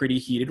is a pretty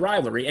heated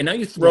rivalry. And now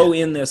you throw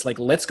in this, like,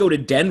 let's go to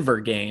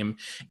Denver game.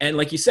 And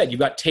like you said, you've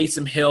got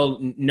Taysom Hill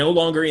no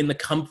longer in the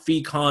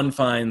comfy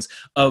confines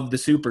of the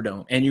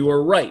Superdome. And you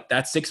were right.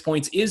 That 6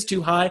 points is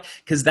too high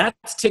because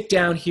that's ticked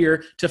down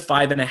here to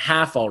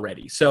 5.5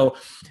 already. So,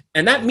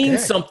 and that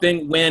means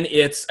something when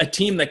it's a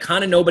team that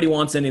kind of nobody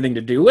wants anything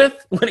to do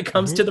with when it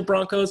comes to the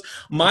Broncos.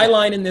 My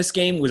line in this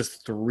game was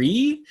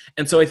 3.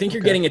 And so I think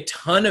you're getting a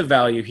ton of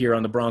value here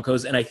on the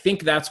Broncos. And I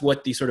think that's what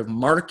what the sort of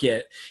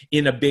market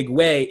in a big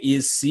way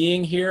is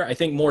seeing here. I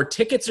think more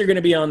tickets are going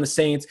to be on the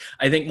Saints.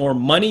 I think more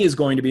money is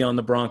going to be on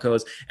the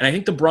Broncos. And I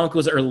think the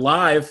Broncos are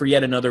live for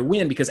yet another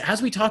win because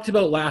as we talked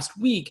about last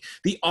week,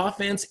 the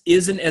offense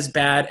isn't as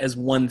bad as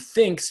one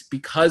thinks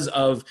because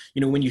of,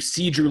 when you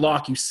see Drew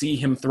Lock, you see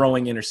him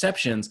throwing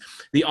interceptions.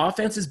 The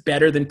offense is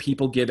better than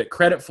people give it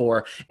credit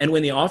for. And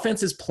when the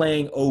offense is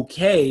playing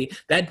okay,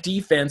 that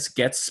defense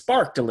gets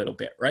sparked a little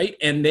bit, right?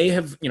 And they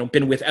have,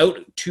 been without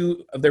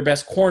two of their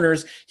best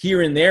corners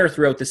here and there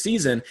throughout the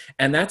season,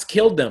 and that's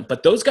killed them.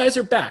 But those guys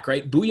are back,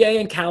 right? Bouye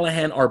and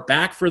Callahan are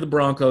back for the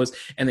Broncos,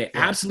 and they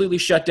absolutely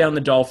shut down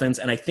the Dolphins,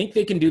 and I think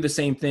they can do the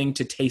same thing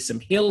to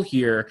Taysom Hill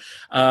here.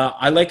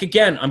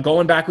 I'm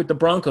going back with the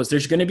Broncos.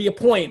 There's going to be a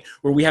point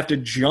where we have to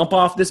jump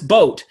off this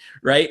boat,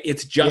 right?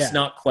 It's just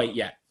not quite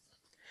yet.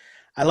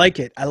 I like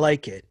it.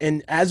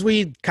 And as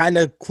we kind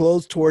of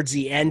close towards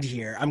the end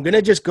here, I'm going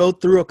to just go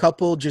through a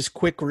couple just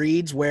quick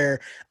reads where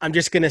I'm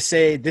just going to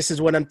say, this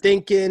is what I'm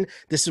thinking.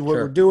 This is what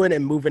we're doing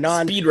and moving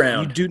on. Speed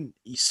round.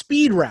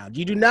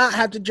 You do not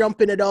have to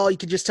jump in at all. You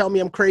can just tell me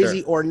I'm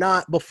crazy or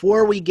not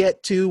before we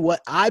get to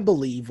what I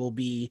believe will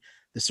be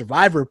the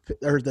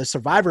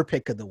survivor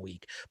pick of the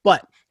week.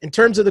 But in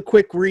terms of the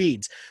quick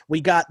reads,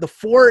 we got the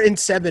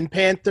 4-7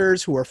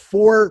 Panthers, who are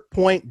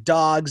 4-point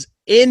dogs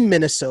in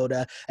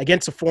Minnesota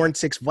against the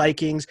 4-6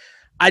 Vikings.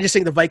 I just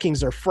think the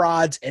Vikings are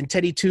frauds, and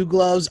Teddy Two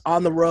Gloves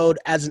on the road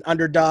as an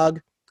underdog.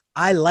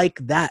 I like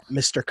that,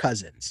 Mr.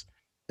 Cousins.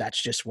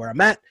 That's just where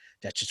I'm at.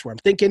 That's just where I'm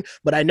thinking.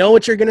 But I know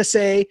what you're going to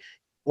say,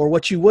 or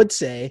what you would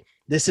say.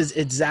 This is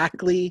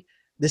exactly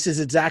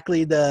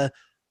the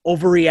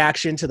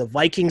overreaction to the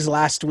Vikings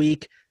last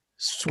week,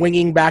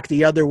 swinging back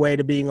the other way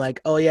to being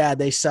like, oh yeah,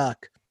 they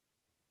suck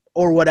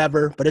or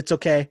whatever, but it's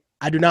okay.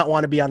 I do not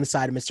want to be on the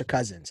side of Mr.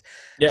 Cousins.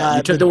 Yeah,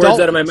 you took the words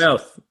out of my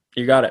mouth.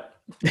 You got it.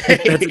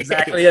 That's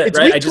exactly it,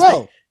 right? Week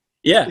 12.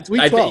 It's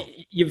week 12.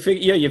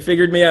 You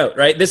figured me out,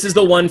 right? This is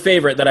the one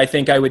favorite that I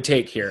think I would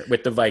take here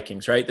with the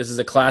Vikings, right? This is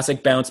a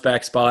classic bounce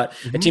back spot,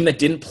 a team that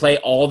didn't play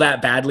all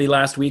that badly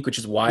last week, which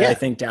is why I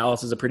think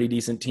Dallas is a pretty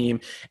decent team.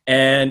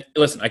 And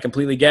listen, I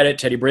completely get it.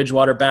 Teddy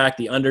Bridgewater back,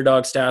 the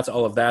underdog stats,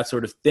 all of that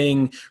sort of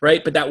thing,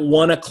 right? But that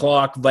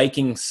 1:00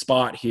 Viking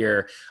spot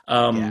here,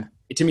 to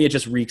me, it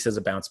just reeks as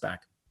a bounce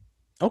back.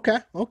 Okay.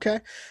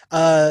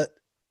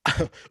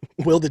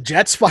 Will the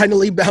Jets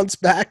finally bounce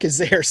back as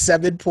they are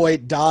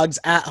 7-point dogs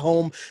at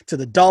home to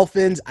the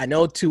Dolphins? I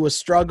know Tua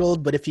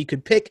struggled, but if you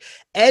could pick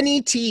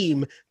any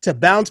team to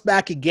bounce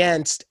back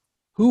against,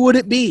 who would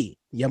it be?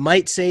 You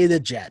might say the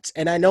Jets.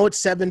 And I know it's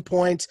 7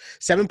 points.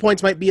 7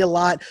 points might be a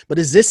lot, but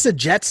is this the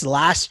Jets'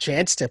 last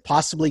chance to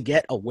possibly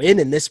get a win?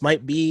 And this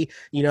might be,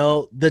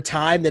 the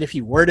time that if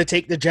you were to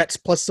take the Jets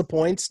plus the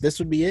points, this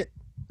would be it?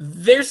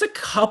 There's a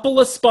couple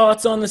of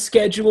spots on the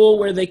schedule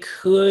where they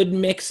could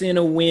mix in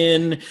a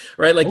win,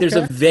 right? Like there's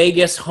a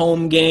Vegas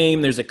home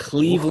game. There's a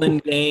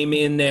Cleveland game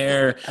in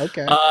there.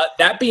 Okay.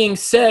 That being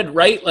said,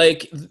 right,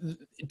 like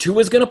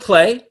Tua's going to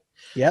play.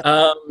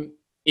 Yeah.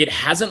 It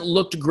hasn't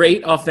looked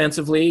great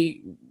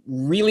offensively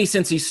really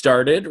since he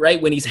started,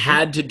 right? When he's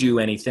had to do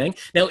anything.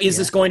 Now, is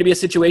this going to be a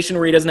situation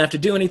where he doesn't have to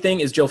do anything?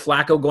 Is Joe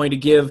Flacco going to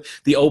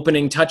give the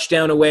opening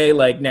touchdown away?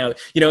 Like now,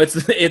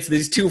 it's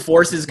these two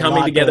forces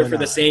coming together for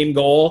the same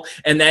goal.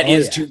 And that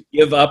is to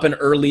give up an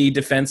early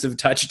defensive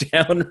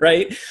touchdown,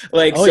 right?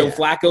 Like,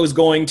 Flacco is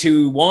going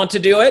to want to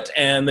do it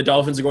and the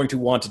Dolphins are going to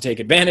want to take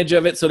advantage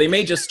of it. So they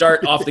may just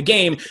start off the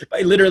game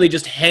by literally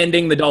just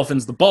handing the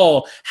Dolphins the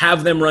ball,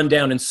 have them run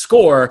down and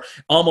score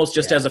almost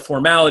just as a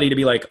formality to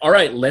be like, all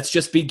right, let's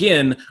just begin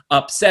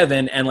up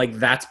 7, and like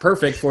that's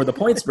perfect for the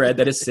point spread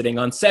that is sitting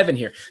on 7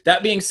 here.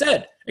 That being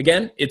said,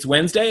 again, it's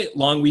Wednesday,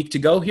 long week to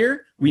go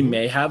here. We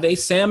may have a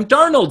Sam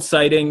Darnold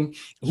sighting.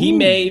 He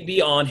may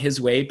be on his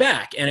way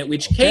back. And at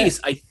which case,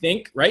 I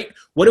think, right,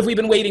 what have we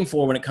been waiting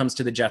for when it comes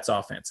to the Jets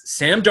offense?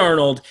 Sam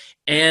Darnold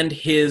and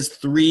his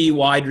 3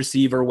 wide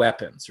receiver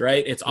weapons,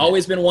 right? It's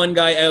always been one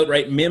guy out,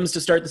 right? Mims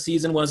to start the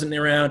season wasn't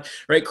around,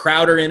 right?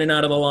 Crowder in and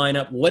out of the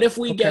lineup. What if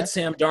we get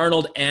Sam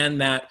Darnold and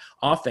that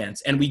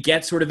offense and we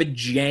get sort of a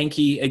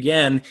janky,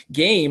 again,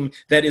 game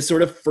that is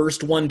sort of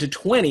first 1 to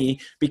 20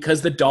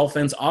 because the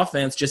Dolphins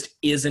offense just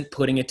isn't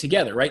putting it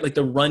together, right? Like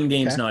the run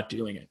game's not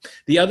doing it.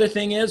 The other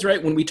thing is,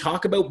 right, when we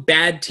talk about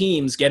bad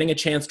teams getting a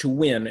chance to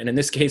win, and in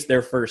this case,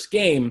 their first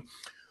game,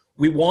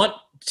 we want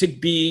to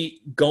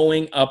be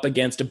going up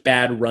against a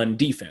bad run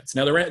defense.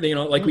 Now,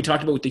 like we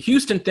talked about with the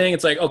Houston thing,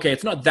 it's like, okay,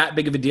 it's not that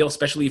big of a deal,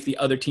 especially if the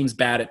other team's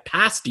bad at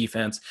pass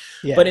defense.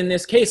 Yeah. But in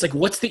this case, like,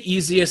 what's the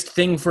easiest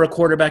thing for a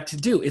quarterback to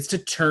do? It's to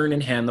turn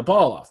and hand the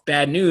ball off.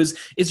 Bad news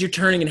is you're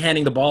turning and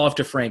handing the ball off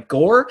to Frank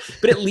Gore,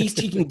 but at least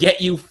he can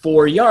get you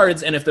 4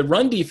 yards. And if the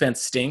run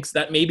defense stinks,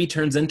 that maybe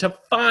turns into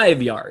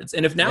 5 yards.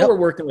 And if now we're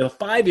working with a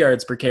 5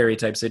 yards per carry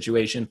type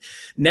situation,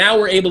 now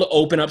we're able to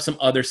open up some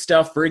other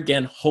stuff for,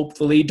 again,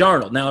 hopefully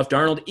Darnold. Now, if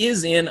Darnold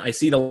is in, I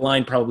see the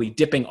line probably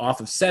dipping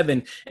off of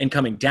 7 and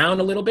coming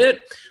down a little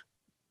bit.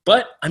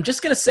 But I'm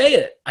just going to say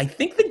it. I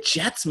think the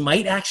Jets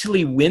might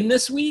actually win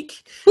this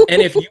week.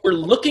 And if you were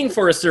looking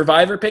for a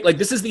survivor pick, like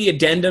this is the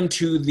addendum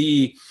to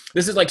the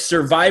This is like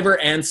Survivor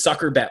and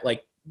Sucker Bet,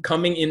 like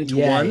coming into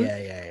one.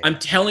 Yeah. I'm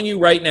telling you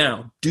right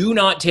now, do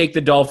not take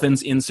the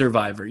Dolphins in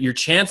Survivor. Your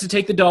chance to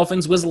take the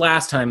Dolphins was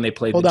last time they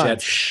played the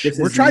Jets.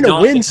 We're trying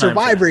to win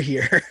Survivor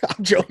here.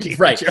 I'm joking.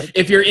 Right. I'm joking.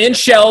 If you're in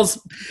Shell's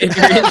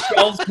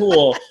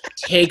pool,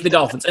 take the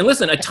Dolphins. And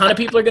listen, a ton of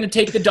people are going to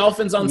take the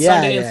Dolphins on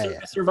Sunday and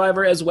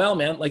Survivor as well,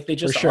 man. Like they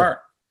just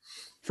are.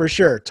 For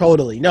sure.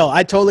 Totally. No,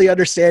 I totally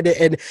understand it.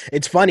 And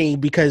it's funny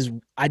because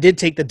I did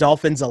take the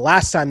Dolphins the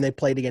last time they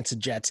played against the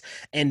Jets.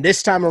 And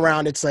this time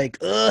around, it's like,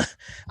 I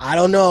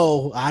don't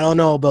know. I don't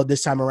know about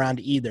this time around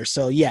either.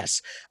 So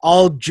yes,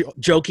 all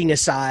joking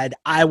aside,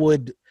 I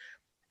would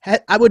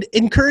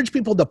encourage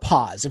people to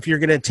pause if you're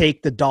going to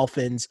take the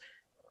Dolphins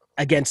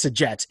against the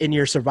Jets in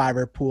your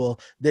Survivor pool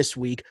this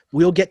week.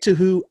 We'll get to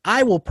who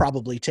I will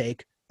probably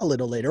take a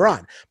little later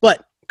on.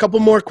 But couple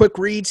more quick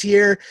reads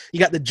here. You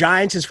got the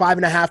Giants as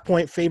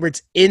 5.5-point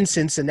favorites in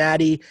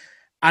Cincinnati.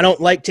 I don't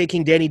like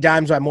taking Danny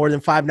Dimes by more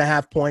than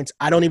 5.5 points.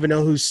 I don't even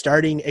know who's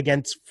starting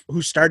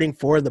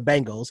for the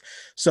Bengals.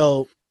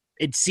 So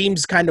it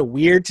seems kind of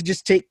weird to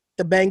just take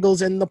the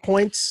Bengals and the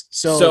points.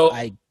 So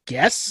I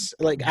guess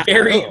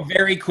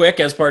very quick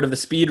as part of the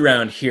speed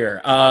round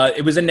here.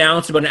 It was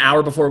announced about an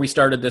hour before we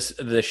started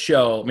the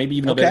show, maybe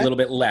even a little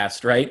bit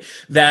less, right?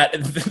 That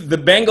the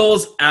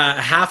Bengals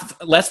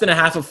less than a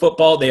half of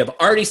football. They have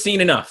already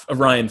seen enough of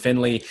Ryan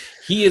Finley.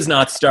 He is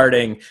not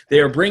starting. They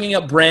are bringing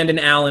up Brandon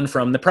Allen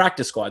from the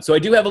practice squad. So I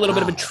do have a little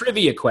bit of a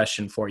trivia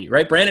question for you,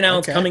 right? Brandon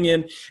Allen's coming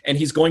in and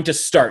he's going to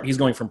start. He's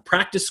going from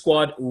practice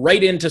squad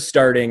right into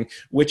starting,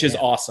 which is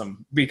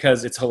awesome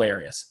because it's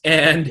hilarious.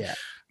 And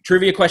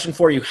trivia question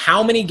for you.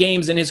 How many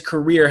games in his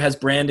career has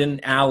Brandon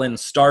Allen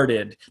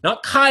started?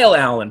 Not Kyle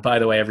Allen, by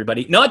the way,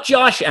 everybody. Not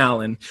Josh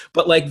Allen,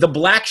 but like the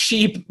black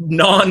sheep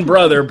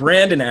non-brother,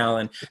 Brandon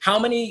Allen. How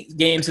many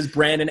games has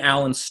Brandon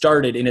Allen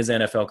started in his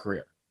NFL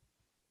career?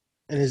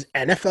 In his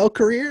NFL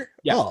career?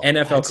 Yeah, NFL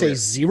career. I'd say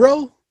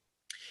 0.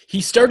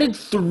 He started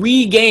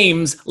 3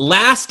 games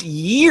last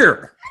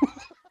year.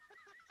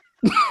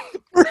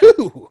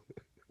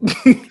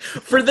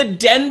 For the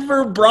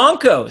Denver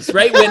Broncos,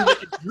 right? When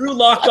Drew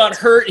Lock got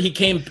hurt,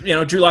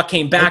 Drew Lock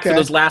came back for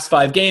those last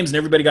 5 games and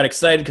everybody got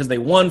excited because they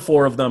won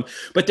 4 of them.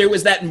 But there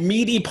was that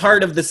meaty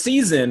part of the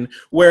season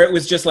where it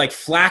was just like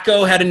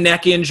Flacco had a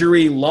neck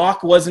injury,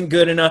 Lock wasn't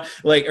good enough,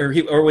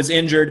 or was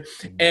injured.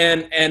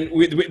 And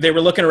they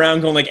were looking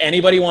around going like,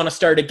 anybody want to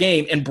start a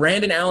game? And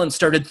Brandon Allen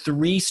started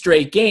 3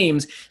 straight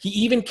games. He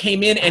even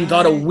came in and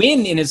got a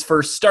win in his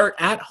first start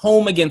at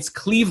home against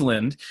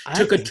Cleveland,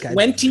 took a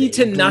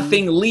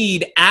 20-0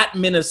 lead at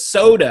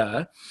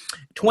Minnesota,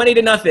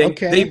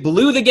 20-0. They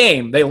blew the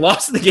game. They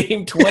lost the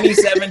game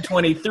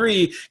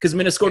 27-23 because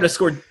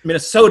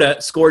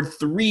Minnesota scored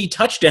 3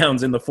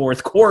 touchdowns in the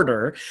fourth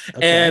quarter.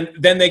 And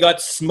then they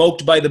got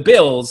smoked by the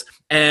Bills,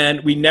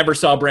 and we never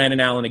saw Brandon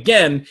Allen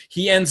again.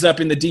 He ends up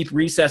in the deep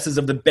recesses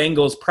of the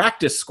Bengals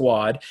practice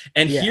squad,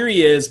 and here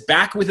he is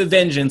back with a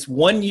vengeance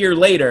 1 year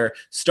later,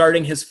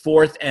 starting his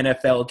 4th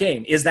NFL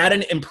game. Is that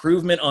an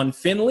improvement on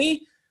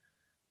Finley?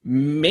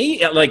 Maybe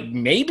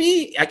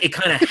it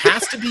kind of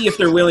has to be if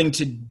they're willing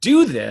to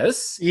do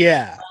this.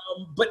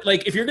 But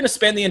like, if you're going to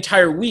spend the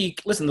entire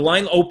week, listen, the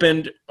line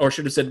opened, or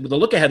should have said the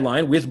look-ahead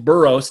line with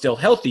Burrow still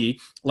healthy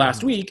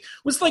last week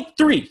was like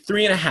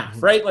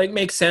 3.5, right? Like,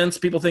 makes sense.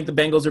 People think the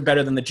Bengals are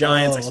better than the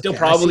Giants. I still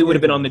probably would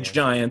have been on the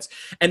Giants.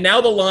 And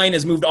now the line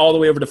has moved all the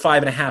way over to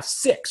 5.5,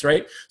 6,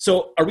 right?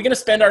 So are we going to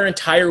spend our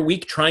entire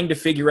week trying to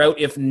figure out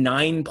if a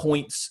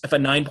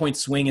 9-point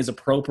swing is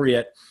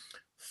appropriate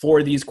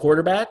for these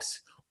quarterbacks?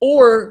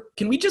 Or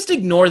can we just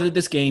ignore that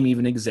this game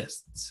even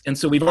exists? And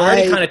so we've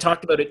already kind of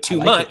talked about it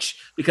too much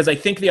because I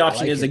think the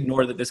option is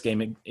ignore that this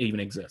game even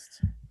exists.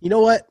 You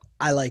know what?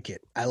 I like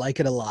it. I like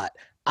it a lot.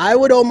 I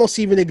would almost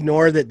even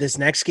ignore that this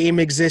next game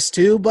exists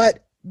too,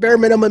 but bare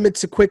minimum,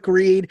 it's a quick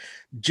read.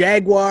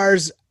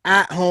 Jaguars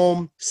at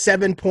home,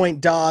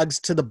 7-point dogs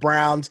to the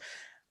Browns.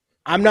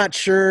 I'm not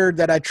sure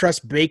that I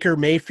trust Baker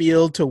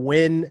Mayfield to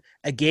win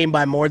a game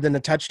by more than a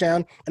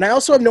touchdown. And I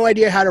also have no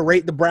idea how to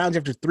rate the Browns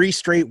after 3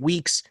 straight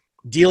weeks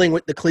dealing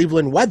with the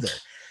Cleveland weather.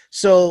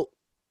 So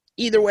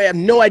either way, I have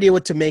no idea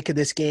what to make of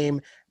this game,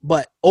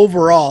 but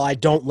overall, I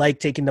don't like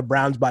taking the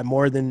Browns by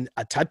more than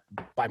a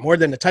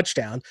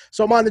touchdown.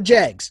 So I'm on the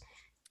Jags.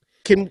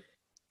 Do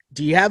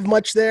you have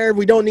much there?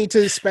 We don't need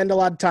to spend a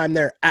lot of time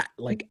there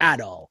at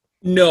all.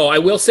 No, I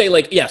will say,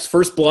 yes,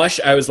 first blush,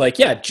 I was like,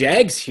 yeah,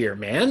 Jags here,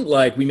 man.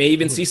 Like, we may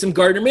even see some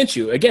Gardner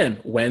Minshew. Again,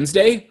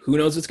 Wednesday, who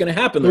knows what's going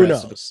to happen the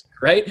rest of us,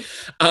 right?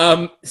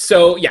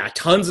 So, yeah,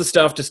 tons of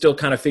stuff to still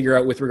kind of figure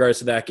out with regards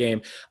to that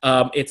game.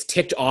 It's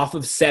ticked off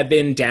of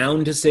 7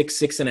 down to 6,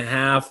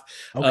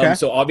 6.5.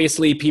 So,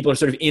 obviously, people are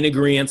sort of in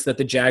agreement that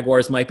the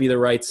Jaguars might be the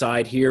right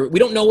side here. We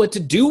don't know what to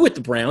do with the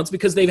Browns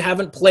because they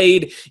haven't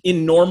played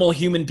in normal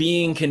human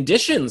being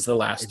conditions the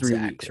last 3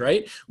 weeks,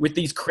 right? With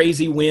these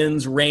crazy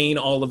winds, rain,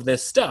 all of this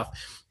stuff.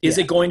 Is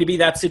it going to be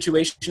that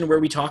situation where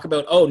we talk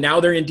about, oh, now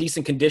they're in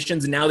decent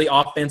conditions and now the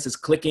offense is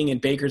clicking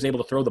and Baker's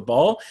able to throw the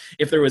ball?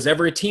 If there was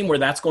ever a team where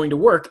that's going to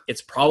work,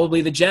 it's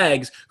probably the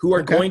Jags, who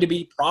are going to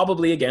be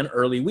probably, again,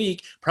 early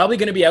week, probably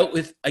going to be out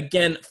with,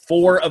 again,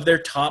 4 of their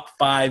top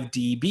 5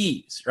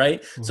 DBs,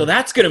 right? Mm-hmm. So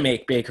that's going to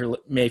make Baker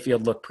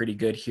Mayfield look pretty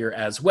good here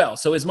as well.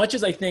 So as much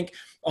as I think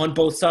on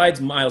both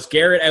sides, Myles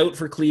Garrett out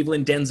for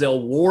Cleveland,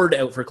 Denzel Ward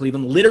out for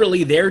Cleveland,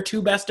 literally their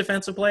 2 best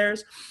defensive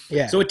players.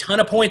 Yeah. So a ton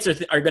of points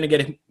are going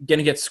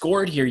to get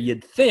scored here,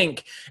 you'd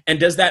think. And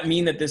does that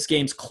mean that this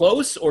game's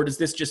close, or does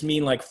this just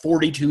mean like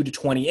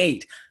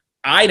 42-28?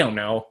 I don't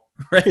know,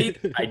 right?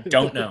 I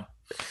don't know.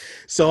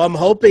 So I'm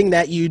hoping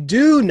that you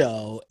do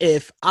know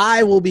if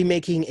I will be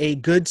making a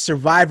good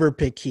survivor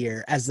pick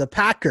here, as the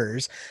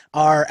Packers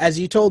are, as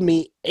you told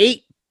me,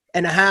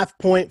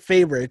 8.5-point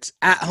favorites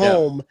at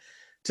home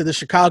to the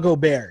Chicago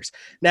Bears.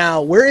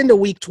 Now, we're into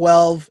week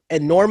 12,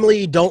 and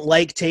normally you don't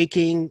like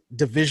taking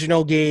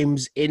divisional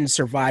games in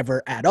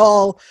Survivor at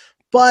all,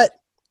 but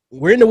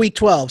we're into week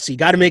 12, so you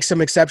got to make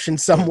some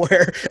exceptions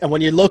somewhere. And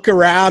when you look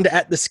around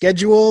at the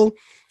schedule,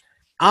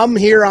 I'm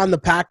here on the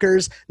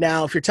Packers.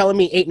 Now, if you're telling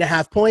me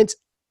 8.5 points,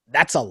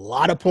 that's a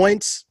lot of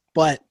points,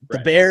 but the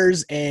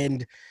Bears,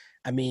 and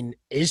I mean,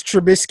 is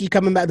Trubisky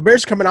coming back? The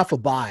Bears are coming off a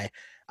bye.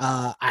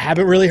 I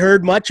haven't really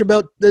heard much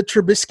about the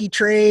Trubisky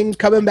train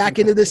coming back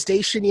into the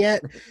station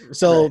yet.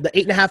 So the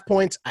 8.5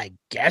 points, I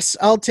guess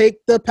I'll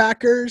take the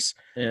Packers,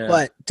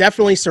 but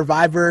definitely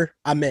Survivor,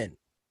 I'm in.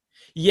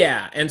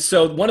 Yeah, and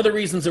so one of the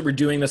reasons that we're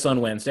doing this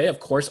on Wednesday, of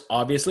course,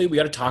 obviously, we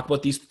got to talk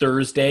about these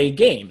Thursday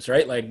games,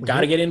 right? Like,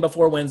 got to get in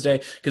before Wednesday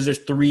because there's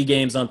 3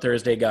 games on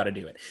Thursday, got to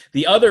do it.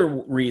 The other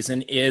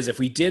reason is if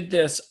we did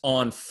this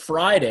on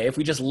Friday, if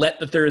we just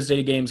let the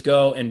Thursday games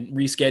go and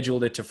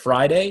rescheduled it to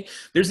Friday,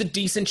 there's a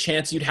decent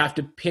chance you'd have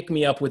to pick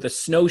me up with a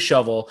snow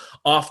shovel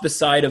off the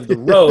side of the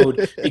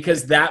road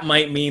because that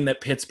might mean that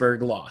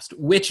Pittsburgh lost,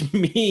 which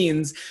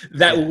means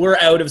that we're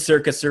out of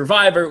Circa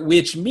Survivor,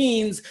 which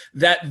means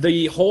that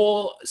the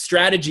whole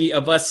strategy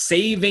of us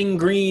saving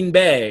Green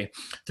Bay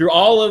through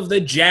all of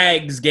the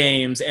Jags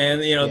games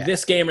and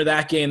this game or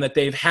that game that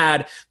they've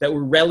had that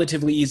were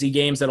relatively easy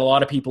games that a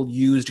lot of people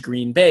used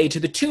Green Bay to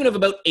the tune of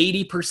about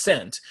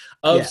 80%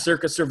 of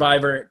Circa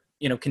Survivor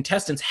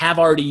contestants have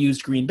already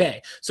used Green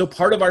Bay. So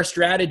part of our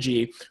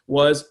strategy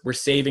was we're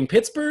saving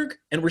Pittsburgh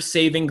and we're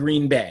saving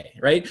Green Bay,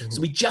 right? Mm-hmm.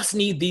 So we just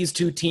need these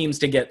 2 teams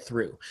to get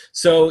through.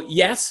 So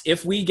yes,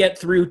 if we get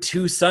through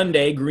to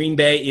Sunday, Green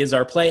Bay is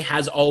our play,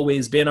 has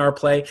always been our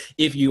play.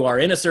 If you are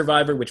in a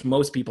Survivor, which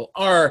most people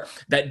are,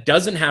 that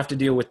doesn't have to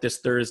deal with this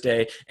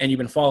Thursday, and you've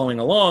been following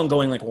along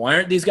going like, why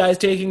aren't these guys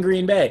taking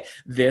Green Bay?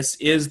 This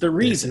is the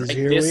reason.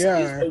 This is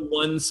the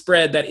one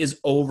spread that is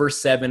over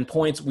 7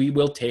 points. We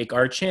will take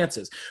our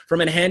chances. From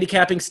a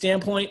handicapping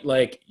standpoint,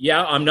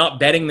 I'm not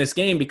betting this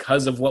game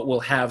because of what we'll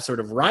have sort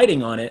of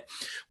riding on it,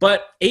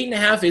 but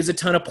 8.5 is a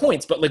ton of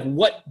points. But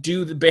what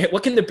can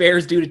the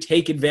Bears do to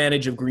take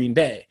advantage of Green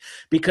Bay?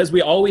 Because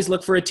we always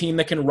look for a team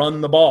that can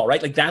run the ball,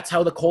 right? Like that's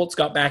how the Colts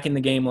got back in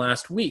the game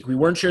last week. We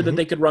weren't sure that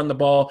they could run the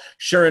ball.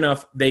 Sure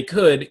enough, they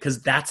could,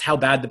 because that's how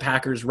bad the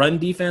Packers' run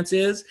defense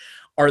is.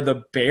 Are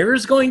the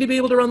Bears going to be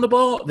able to run the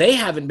ball? They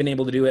haven't been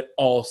able to do it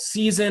all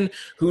season.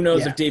 Who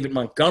knows if David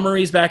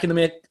Montgomery's back in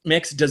the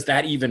mix? Does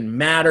that even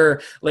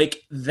matter?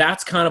 Like,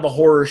 that's kind of a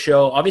horror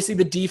show. Obviously,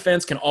 the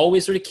defense can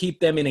always sort of keep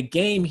them in a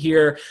game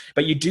here,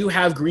 but you do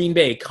have Green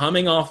Bay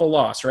coming off a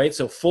loss, right?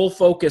 So full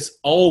focus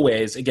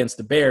always against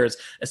the Bears,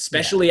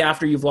 especially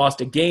after you've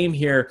lost a game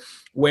here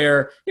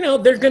where,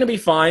 they're going to be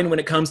fine when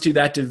it comes to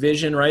that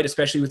division, right?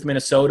 Especially with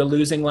Minnesota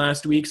losing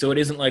last week. So it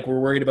isn't like we're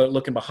worried about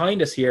looking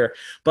behind us here,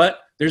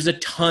 but there's a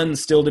ton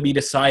still to be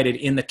decided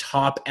in the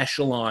top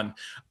echelon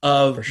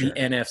of the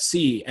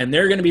NFC, and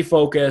they're going to be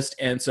focused.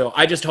 And so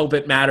I just hope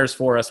it matters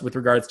for us with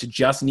regards to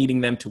just needing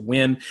them to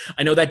win.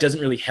 I know that doesn't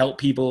really help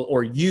people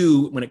or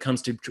you when it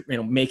comes to,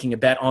 making a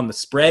bet on the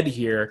spread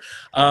here.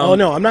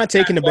 No, I'm not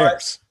taking the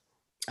Bears.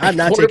 I'm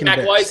not taking the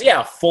Bears.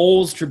 Quarterback-wise,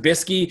 Foles,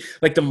 Trubisky,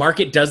 the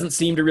market doesn't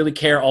seem to really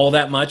care all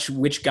that much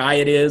which guy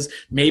it is.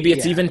 Maybe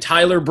it's even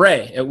Tyler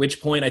Bray, at which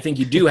point I think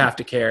you do have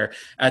to care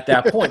at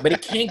that point. But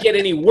it can't get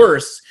any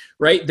worse,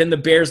 right, than the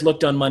Bears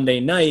looked on Monday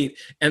night.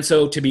 And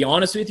so, to be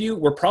honest with you,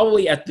 we're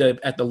probably at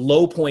the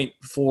low point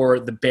for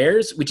the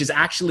Bears, which is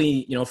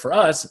actually, for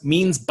us,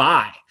 means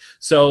buy.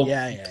 So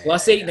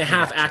plus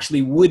 8.5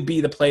 actually would be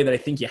the play that I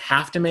think you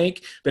have to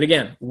make. But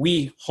again,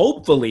 we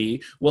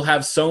hopefully will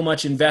have so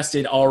much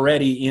invested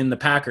already in the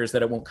Packers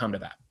that it won't come to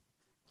that.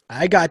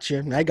 I got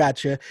you.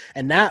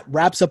 And that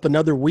wraps up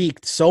another week.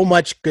 So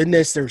much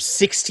goodness. There's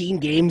 16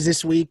 games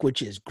this week,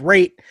 which is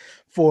great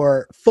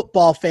for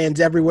football fans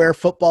everywhere.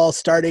 Football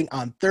starting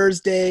on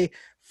Thursday,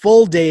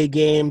 full day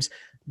games.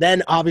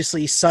 Then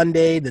obviously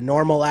Sunday, the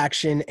normal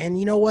action. And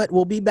you know what?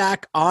 We'll be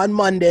back on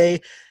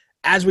Monday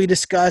as we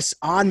discuss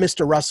on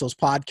Mr. Russell's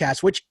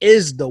podcast, which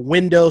is the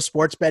Window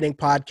Sports Betting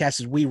Podcast,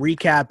 as we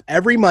recap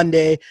every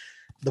Monday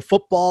the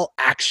football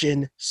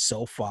action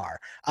so far.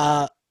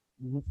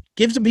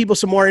 Give some people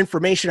some more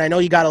information. I know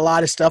you got a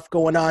lot of stuff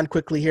going on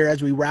quickly here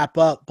as we wrap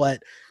up,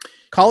 but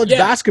college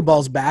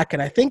basketball's back,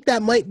 and I think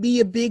that might be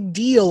a big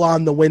deal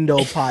on the Window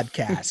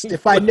podcast,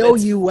 if I know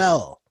you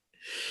well.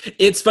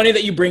 It's funny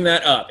that you bring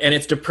that up, and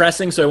it's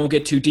depressing, so I won't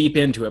get too deep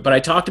into it. But I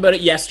talked about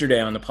it yesterday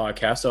on the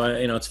podcast, so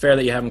it's fair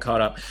that you haven't caught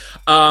up.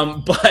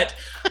 I'm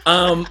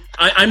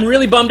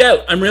really bummed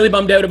out. I'm really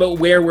bummed out about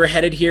where we're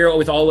headed here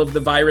with all of the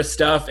virus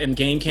stuff and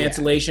game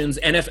cancellations.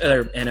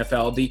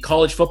 NFL, the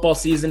college football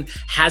season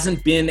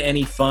hasn't been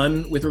any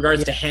fun with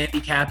regards to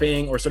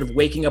handicapping or sort of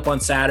waking up on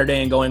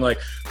Saturday and going like,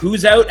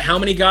 who's out? How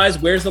many guys?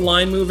 Where's the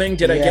line moving?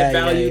 Did I get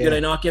value? Did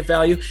I not get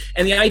value?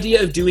 And the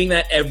idea of doing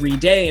that every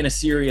day in a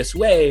serious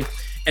way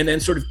and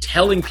then sort of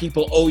telling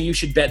people, oh, you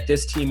should bet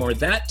this team or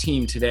that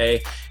team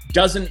today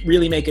doesn't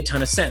really make a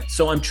ton of sense.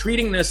 So I'm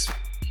treating this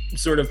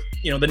sort of,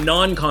 the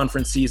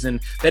non-conference season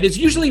that is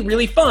usually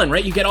really fun,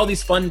 right? You get all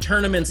these fun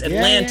tournaments,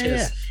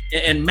 Atlantis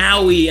and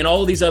Maui and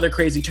all of these other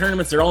crazy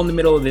tournaments. They're all in the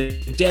middle of the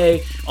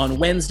day on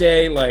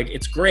Wednesday. Like,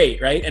 it's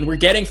great, right? And we're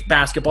getting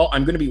basketball.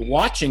 I'm going to be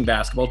watching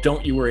basketball.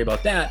 Don't you worry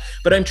about that.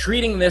 But I'm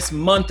treating this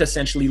month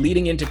essentially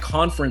leading into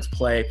conference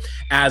play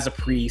as a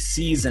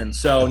preseason.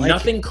 So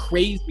nothing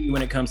crazy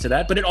when it comes to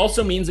that. But it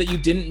also means that you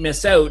didn't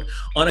miss out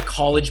on a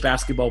college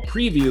basketball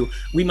preview.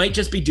 We might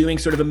just be doing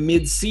sort of a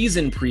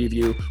mid-season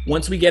preview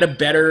once we get a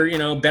better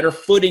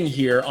footing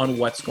here on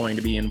what's going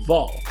to be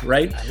involved,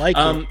 right? I like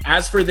it.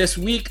 As for this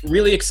week,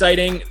 really exciting.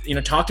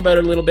 Talked about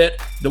it a little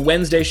bit. The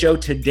Wednesday show,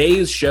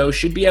 today's show,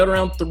 should be out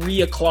around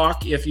 3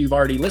 o'clock if you've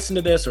already listened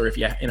to this, or if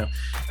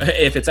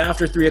if it's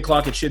after 3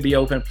 o'clock, it should be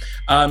open.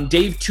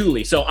 Dave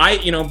Tooley. So I,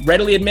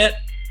 readily admit,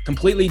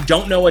 completely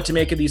don't know what to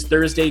make of these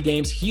Thursday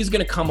games. He's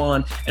going to come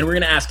on and we're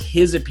going to ask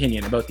his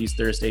opinion about these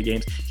Thursday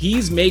games.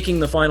 He's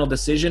making the final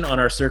decision on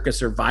our Circa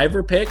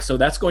Survivor pick, so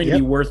that's going to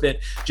be worth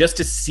it just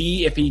to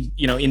see if he,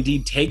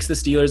 indeed takes the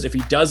Steelers. If he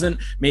doesn't,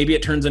 maybe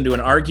it turns into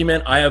an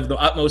argument. I have the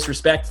utmost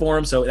respect for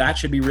him, so that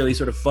should be really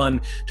sort of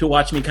fun to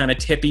watch me kind of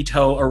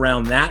tippy-toe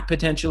around that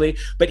potentially.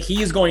 But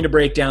he's going to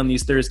break down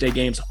these Thursday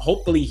games.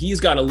 Hopefully he's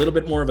got a little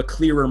bit more of a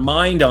clearer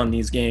mind on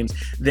these games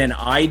than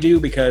I do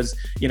because,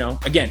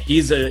 again,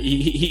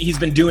 he's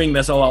been doing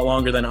this a lot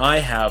longer than I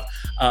have,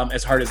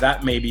 as hard as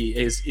that maybe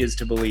is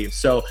to believe.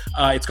 So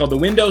it's called the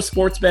Window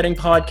Sports Betting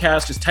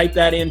Podcast. Just type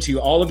that into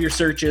all of your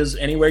searches,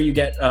 anywhere you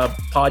get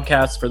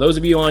podcasts. For those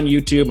of you on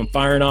YouTube, I'm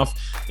firing off,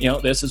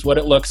 this is what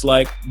it looks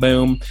like.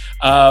 Boom.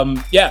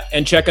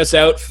 And check us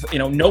out.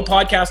 No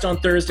podcast on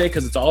Thursday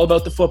because it's all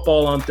about the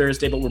football on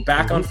Thursday, but we're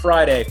back on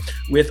Friday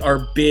with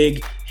our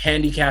big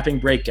handicapping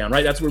breakdown,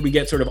 right? That's where we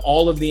get sort of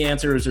all of the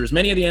answers, or as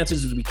many of the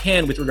answers as we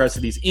can with regards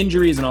to these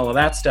injuries and all of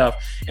that stuff.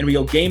 And we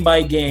go game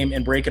by game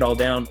and break it all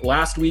down.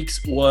 Last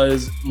week's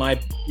was my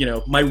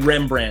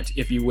Rembrandt,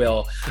 if you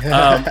will.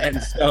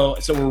 And so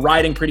we're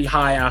riding pretty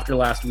high after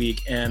last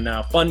week, and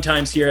fun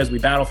times here as we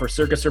battle for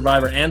Circa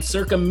Survivor and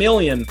Circa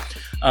Million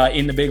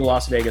in the big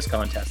Las Vegas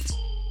contests.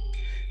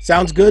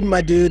 Sounds good,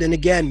 my dude. And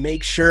again,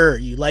 make sure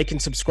you like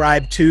and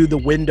subscribe to the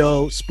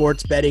Window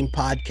Sports Betting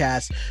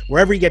Podcast,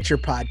 wherever you get your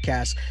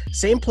podcasts.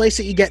 Same place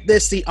that you get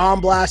this, the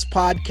On Blast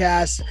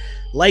Podcast.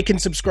 Like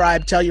and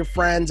subscribe. Tell your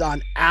friends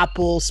on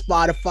Apple,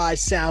 Spotify,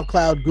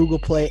 SoundCloud, Google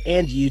Play,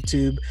 and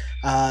YouTube.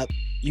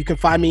 You can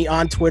find me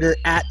on Twitter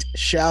at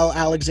Shell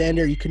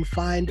Alexander. You can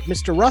find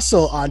Mr.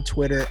 Russell on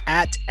Twitter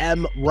at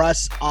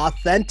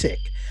MRussAuthentic.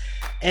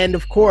 And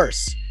of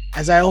course,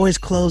 as I always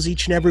close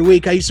each and every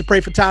week, I used to pray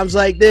for times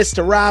like this,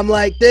 to rhyme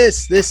like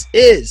this. This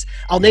is,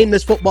 I'll name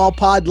this football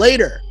pod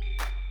later,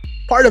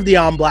 part of the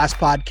On Blast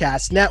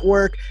Podcast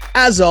Network.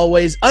 As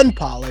always,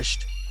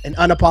 unpolished and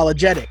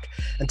unapologetic.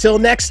 Until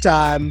next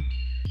time,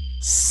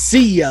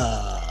 see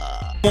ya.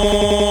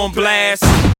 On Blast.